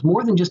relationships,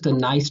 more than just a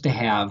nice to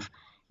have,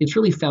 it's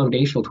really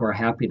foundational to our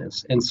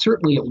happiness. And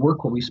certainly at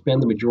work, where we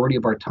spend the majority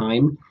of our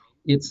time,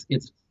 it's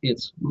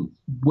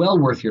well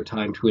worth your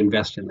time to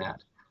invest in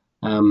that.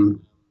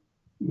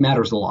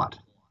 Matters a lot.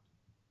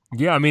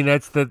 Yeah, I mean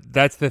that's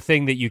the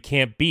thing that you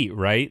can't beat,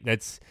 right?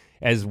 That's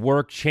as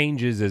work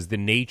changes, as the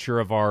nature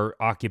of our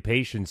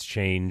occupations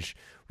change,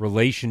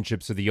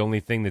 relationships are the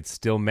only thing that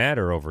still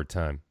matter over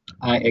time.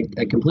 I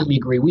completely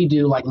agree. We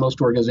do, like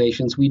most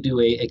organizations, we do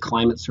a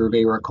climate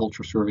survey or a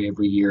culture survey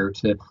every year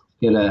to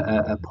get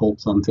a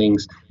pulse on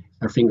things,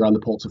 our finger on the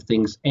pulse of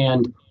things,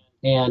 and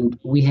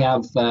we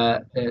have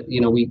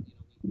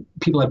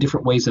people have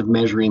different ways of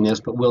measuring this,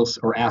 but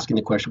or asking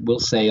the question. We'll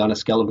say on a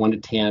scale of 1 to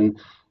 10,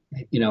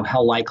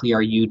 how likely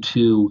are you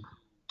to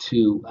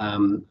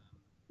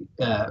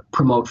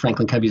promote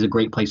Franklin Covey as a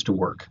great place to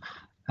work?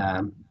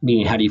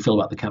 Meaning, how do you feel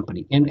about the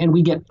company? And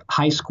we get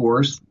high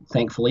scores,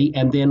 thankfully.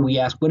 And then we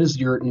ask, what is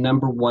your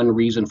number one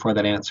reason for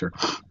that answer?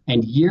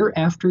 And year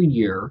after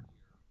year,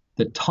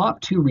 the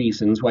top 2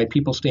 reasons why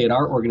people stay at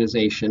our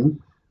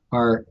organization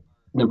are,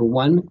 number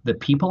 1, the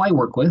people I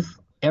work with,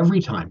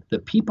 every time, the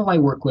people I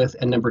work with,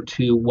 and number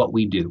 2, what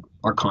we do,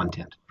 our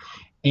content.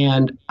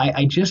 And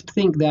I just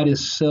think that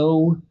is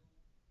so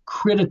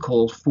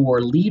critical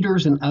for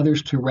leaders and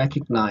others to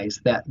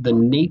recognize that the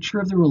nature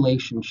of the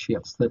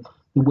relationships, the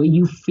way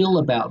you feel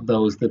about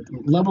those, the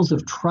levels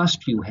of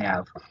trust you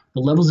have, the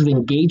levels of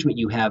engagement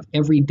you have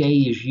every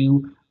day as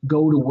you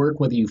go to work,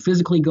 whether you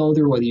physically go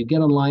there, whether you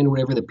get online or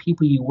whatever, the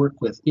people you work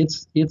with,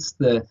 it's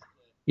the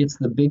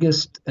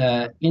biggest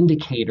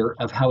indicator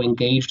of how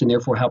engaged and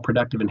therefore how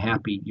productive and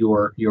happy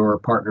your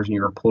partners and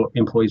your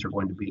employees are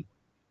going to be.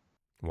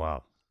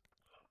 Wow.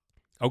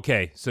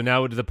 Okay, so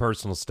now to the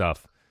personal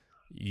stuff.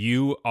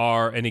 You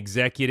are an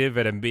executive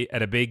at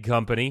a big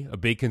company, a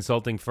big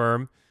consulting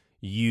firm.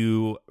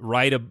 You've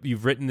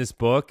written this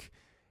book.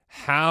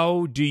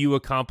 How do you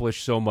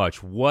accomplish so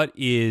much? What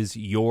is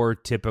your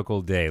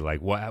typical day like?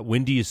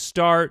 When do you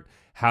start?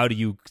 How do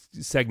you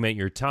segment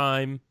your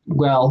time?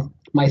 Well,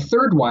 my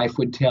third wife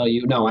would tell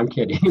you, no, I'm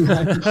kidding.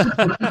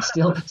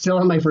 still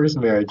in my first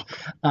marriage.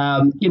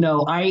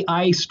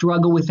 I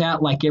struggle with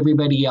that like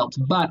everybody else,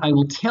 but I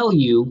will tell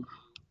you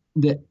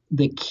that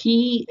the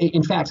key,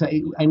 in fact,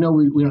 I know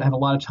we don't have a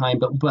lot of time,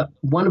 but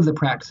one of the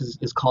practices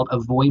is called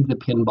avoid the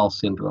pinball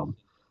syndrome.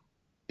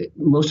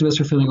 Most of us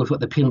are familiar with what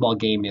the pinball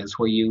game is,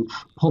 where you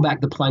pull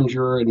back the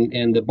plunger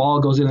and the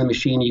ball goes into the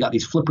machine. You got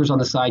these flippers on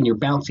the side and you're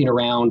bouncing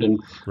around and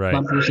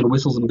bumpers and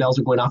whistles and bells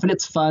are going off. And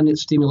it's fun,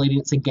 it's stimulating,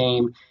 it's a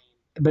game.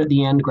 But at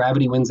the end,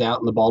 gravity wins out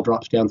and the ball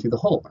drops down through the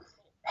hole.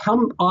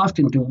 How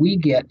often do we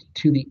get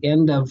to the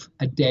end of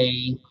a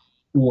day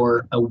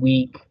or a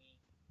week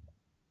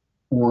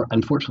or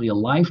unfortunately a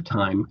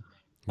lifetime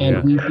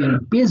and we've been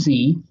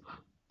busy,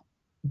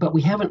 but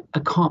we haven't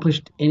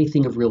accomplished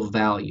anything of real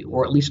value,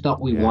 or at least not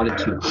what we wanted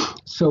to.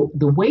 So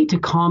the way to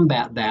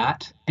combat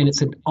that, and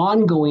it's an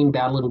ongoing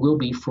battle and will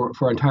be for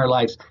our entire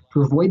lives,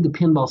 to avoid the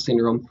pinball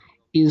syndrome,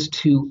 is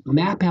to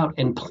map out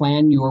and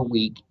plan your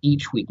week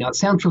each week. Now, it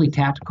sounds really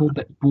tactical,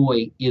 but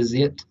boy, is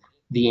it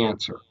the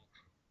answer.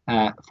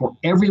 For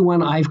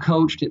everyone I've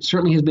coached, it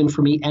certainly has been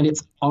for me, and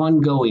it's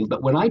ongoing.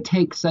 But when I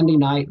take Sunday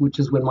night, which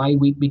is when my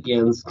week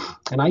begins,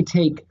 and I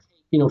take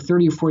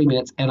 30 or 40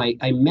 minutes, and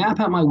I map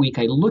out my week.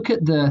 I look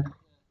at the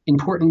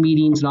important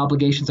meetings and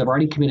obligations I've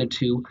already committed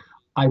to.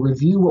 I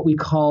review what we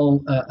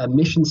call a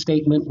mission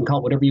statement, and call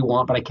it whatever you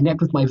want, but I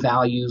connect with my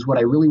values, what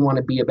I really want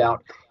to be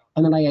about.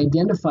 And then I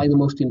identify the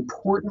most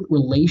important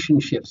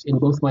relationships in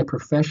both my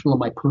professional and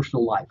my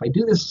personal life. I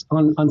do this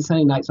on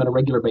Sunday nights on a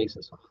regular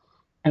basis.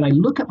 And I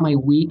look at my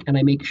week and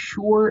I make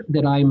sure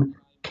that I'm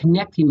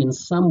connecting in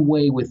some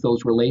way with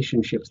those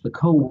relationships, the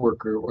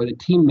coworker or the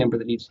team member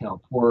that needs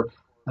help, or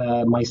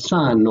my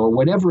son, or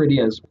whatever it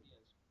is.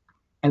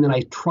 And then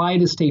I try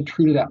to stay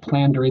true to that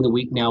plan during the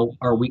week. Now,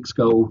 our weeks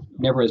go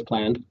never as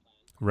planned.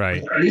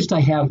 Right. At least I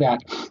have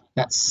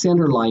that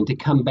center line to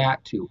come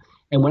back to.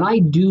 And when I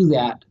do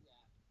that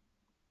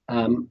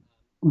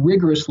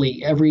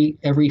rigorously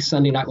every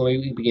Sunday night when my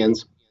week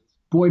begins,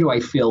 boy, do I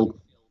feel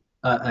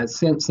a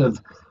sense of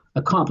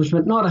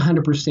accomplishment, not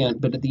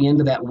 100%, but at the end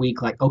of that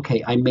week, like,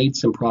 okay, I made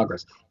some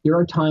progress. There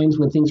are times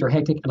when things are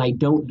hectic and I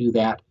don't do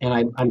that. And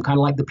I'm kind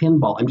of like the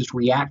pinball. I'm just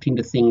reacting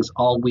to things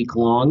all week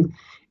long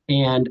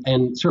and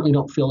certainly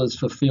don't feel as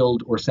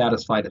fulfilled or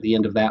satisfied at the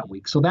end of that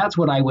week. So that's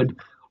what I would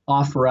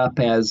offer up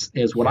as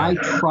what I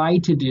try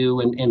to do,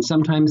 and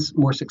sometimes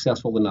more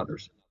successful than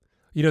others.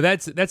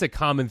 That's a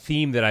common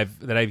theme that I've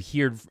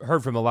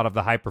heard from a lot of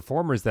the high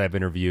performers that I've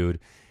interviewed.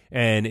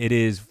 And it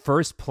is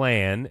first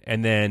plan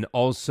and then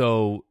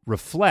also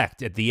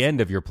reflect at the end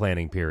of your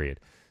planning period.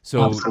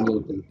 So,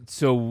 Absolutely.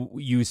 so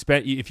you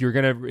spent if you're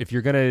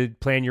gonna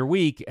plan your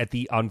week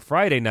on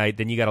Friday night,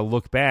 then you got to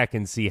look back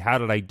and see how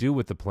did I do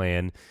with the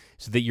plan,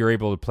 so that you're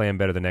able to plan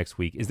better the next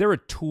week. Is there a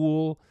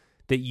tool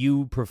that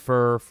you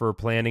prefer for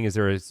planning? Is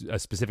there a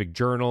specific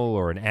journal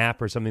or an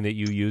app or something that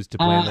you use to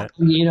plan that?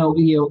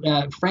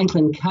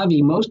 Franklin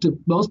Covey. Most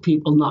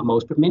people, not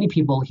most, but many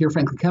people hear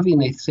Franklin Covey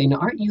and they say, "Now,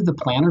 aren't you the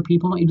planner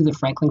people? Don't you do the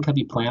Franklin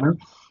Covey planner?"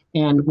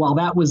 And while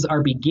that was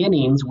our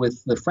beginnings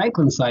with the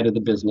Franklin side of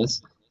the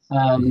business,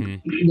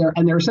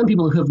 there are some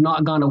people who have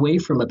not gone away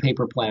from a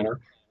paper planner.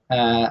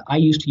 I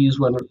used to use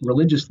one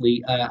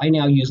religiously. I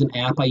now use an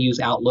app. I use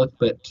Outlook,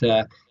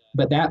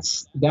 but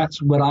that's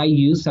what I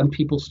use. Some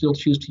people still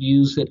choose to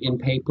use it in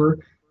paper.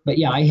 But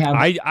yeah, I have.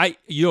 I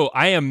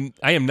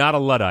am not a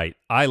Luddite.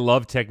 I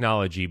love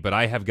technology, but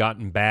I have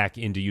gotten back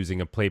into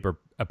using a paper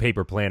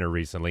planner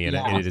recently, and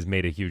it has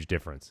made a huge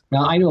difference.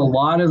 Now I know a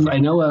lot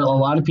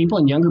of people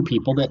and younger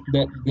people that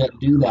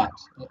do that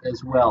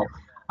as well.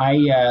 I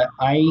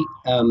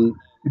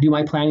do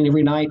my planning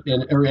every night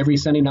or every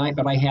Sunday night,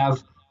 but I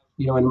have,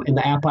 in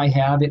the app I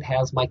have, it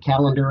has my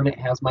calendar and it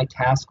has my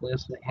task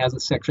list and it has a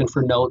section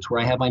for notes where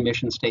I have my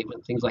mission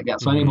statement, things like that.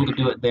 So I'm able to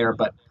do it there,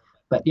 but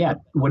yeah,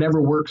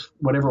 whatever works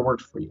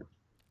for you.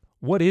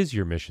 What is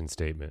your mission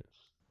statement?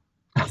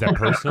 Is that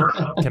personal?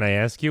 Can I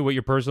ask you what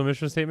your personal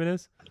mission statement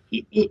is?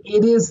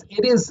 It is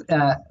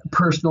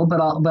personal, but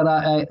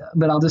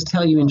I'll just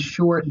tell you in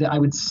short that I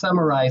would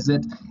summarize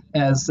it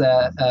as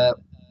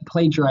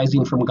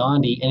plagiarizing from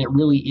Gandhi, and it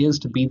really is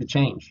to be the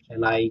change.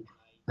 And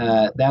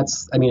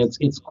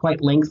it's quite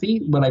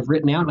lengthy what I've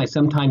written out, and I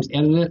sometimes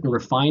edit it and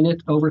refine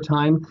it over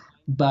time.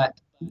 But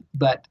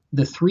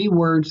the three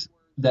words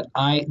that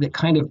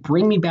kind of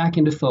bring me back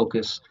into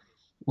focus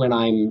when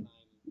I'm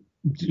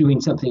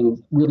doing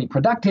something really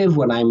productive,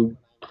 when I'm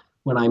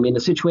in a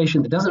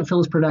situation that doesn't feel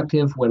as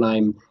productive, when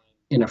I'm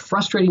in a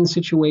frustrating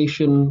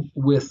situation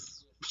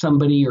with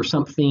somebody or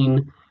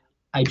something,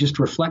 I just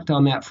reflect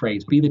on that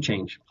phrase, be the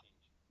change.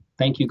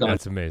 Thank you, God.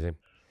 That's amazing.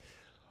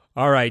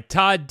 All right.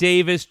 Todd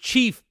Davis,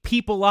 Chief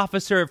People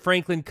Officer at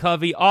Franklin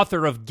Covey,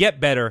 author of Get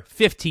Better,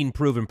 15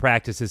 Proven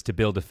Practices to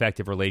Build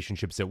Effective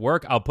Relationships at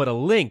Work. I'll put a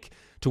link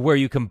to where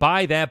you can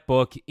buy that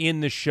book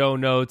in the show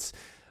notes.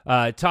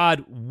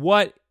 Todd,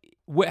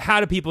 how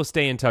do people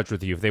stay in touch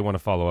with you if they want to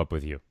follow up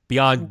with you,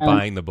 beyond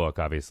buying the book,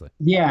 obviously?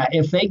 Yeah,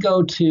 if they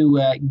go to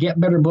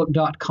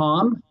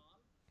getbetterbook.com,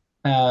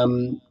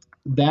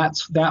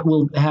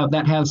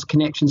 that has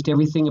connections to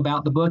everything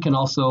about the book and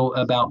also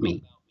about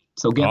me.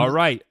 So all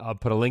right. I'll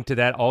put a link to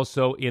that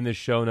also in the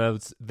show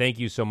notes. Thank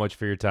you so much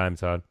for your time,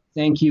 Todd.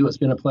 Thank you. It's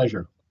been a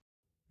pleasure.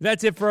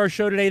 That's it for our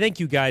show today. Thank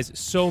you guys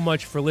so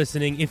much for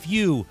listening. If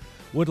you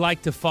would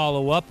like to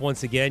follow up,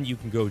 once again, you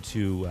can go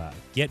to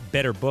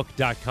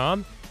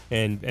getbetterbook.com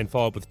and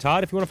follow up with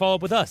Todd. If you want to follow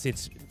up with us,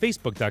 it's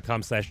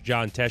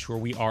facebook.com/John Tesh, where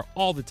we are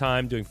all the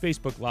time doing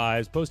Facebook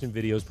Lives, posting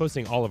videos,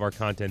 posting all of our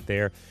content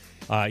there.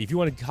 If you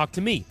want to talk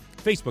to me,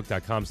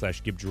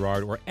 facebook.com/Gib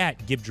Gerard or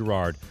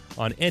 @GibGerard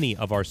on any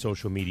of our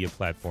social media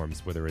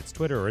platforms, whether it's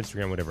Twitter or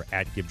Instagram, whatever,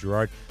 @Gib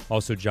Gerard.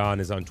 Also, John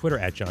is on Twitter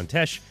 @John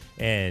Tesh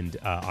and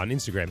on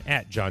Instagram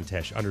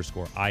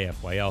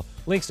 @JohnTesh_IFYL.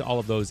 Links to all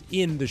of those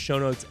in the show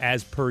notes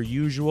as per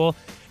usual.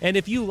 And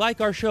if you like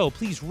our show,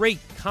 please rate,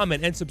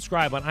 comment, and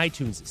subscribe on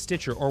iTunes,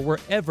 Stitcher, or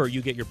wherever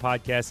you get your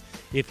podcasts.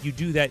 If you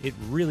do that, it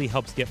really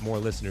helps get more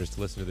listeners to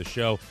listen to the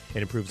show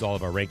and improves all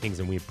of our rankings,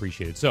 and we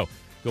appreciate it. So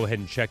go ahead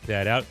and check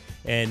that out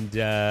and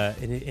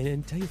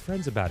tell your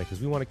friends about it,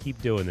 because we want to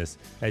keep doing this.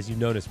 As you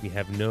notice, we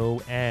have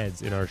no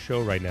ads in our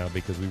show right now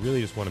because we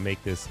really just want to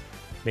make this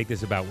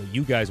about what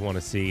you guys want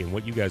to see and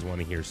what you guys want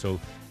to hear. So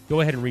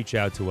go ahead and reach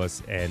out to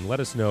us and let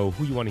us know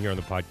who you want to hear on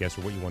the podcast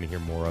or what you want to hear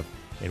more of,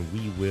 and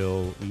we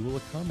will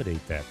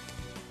accommodate that.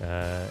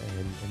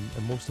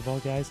 And most of all,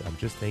 guys, I'm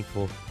just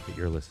thankful that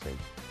you're listening.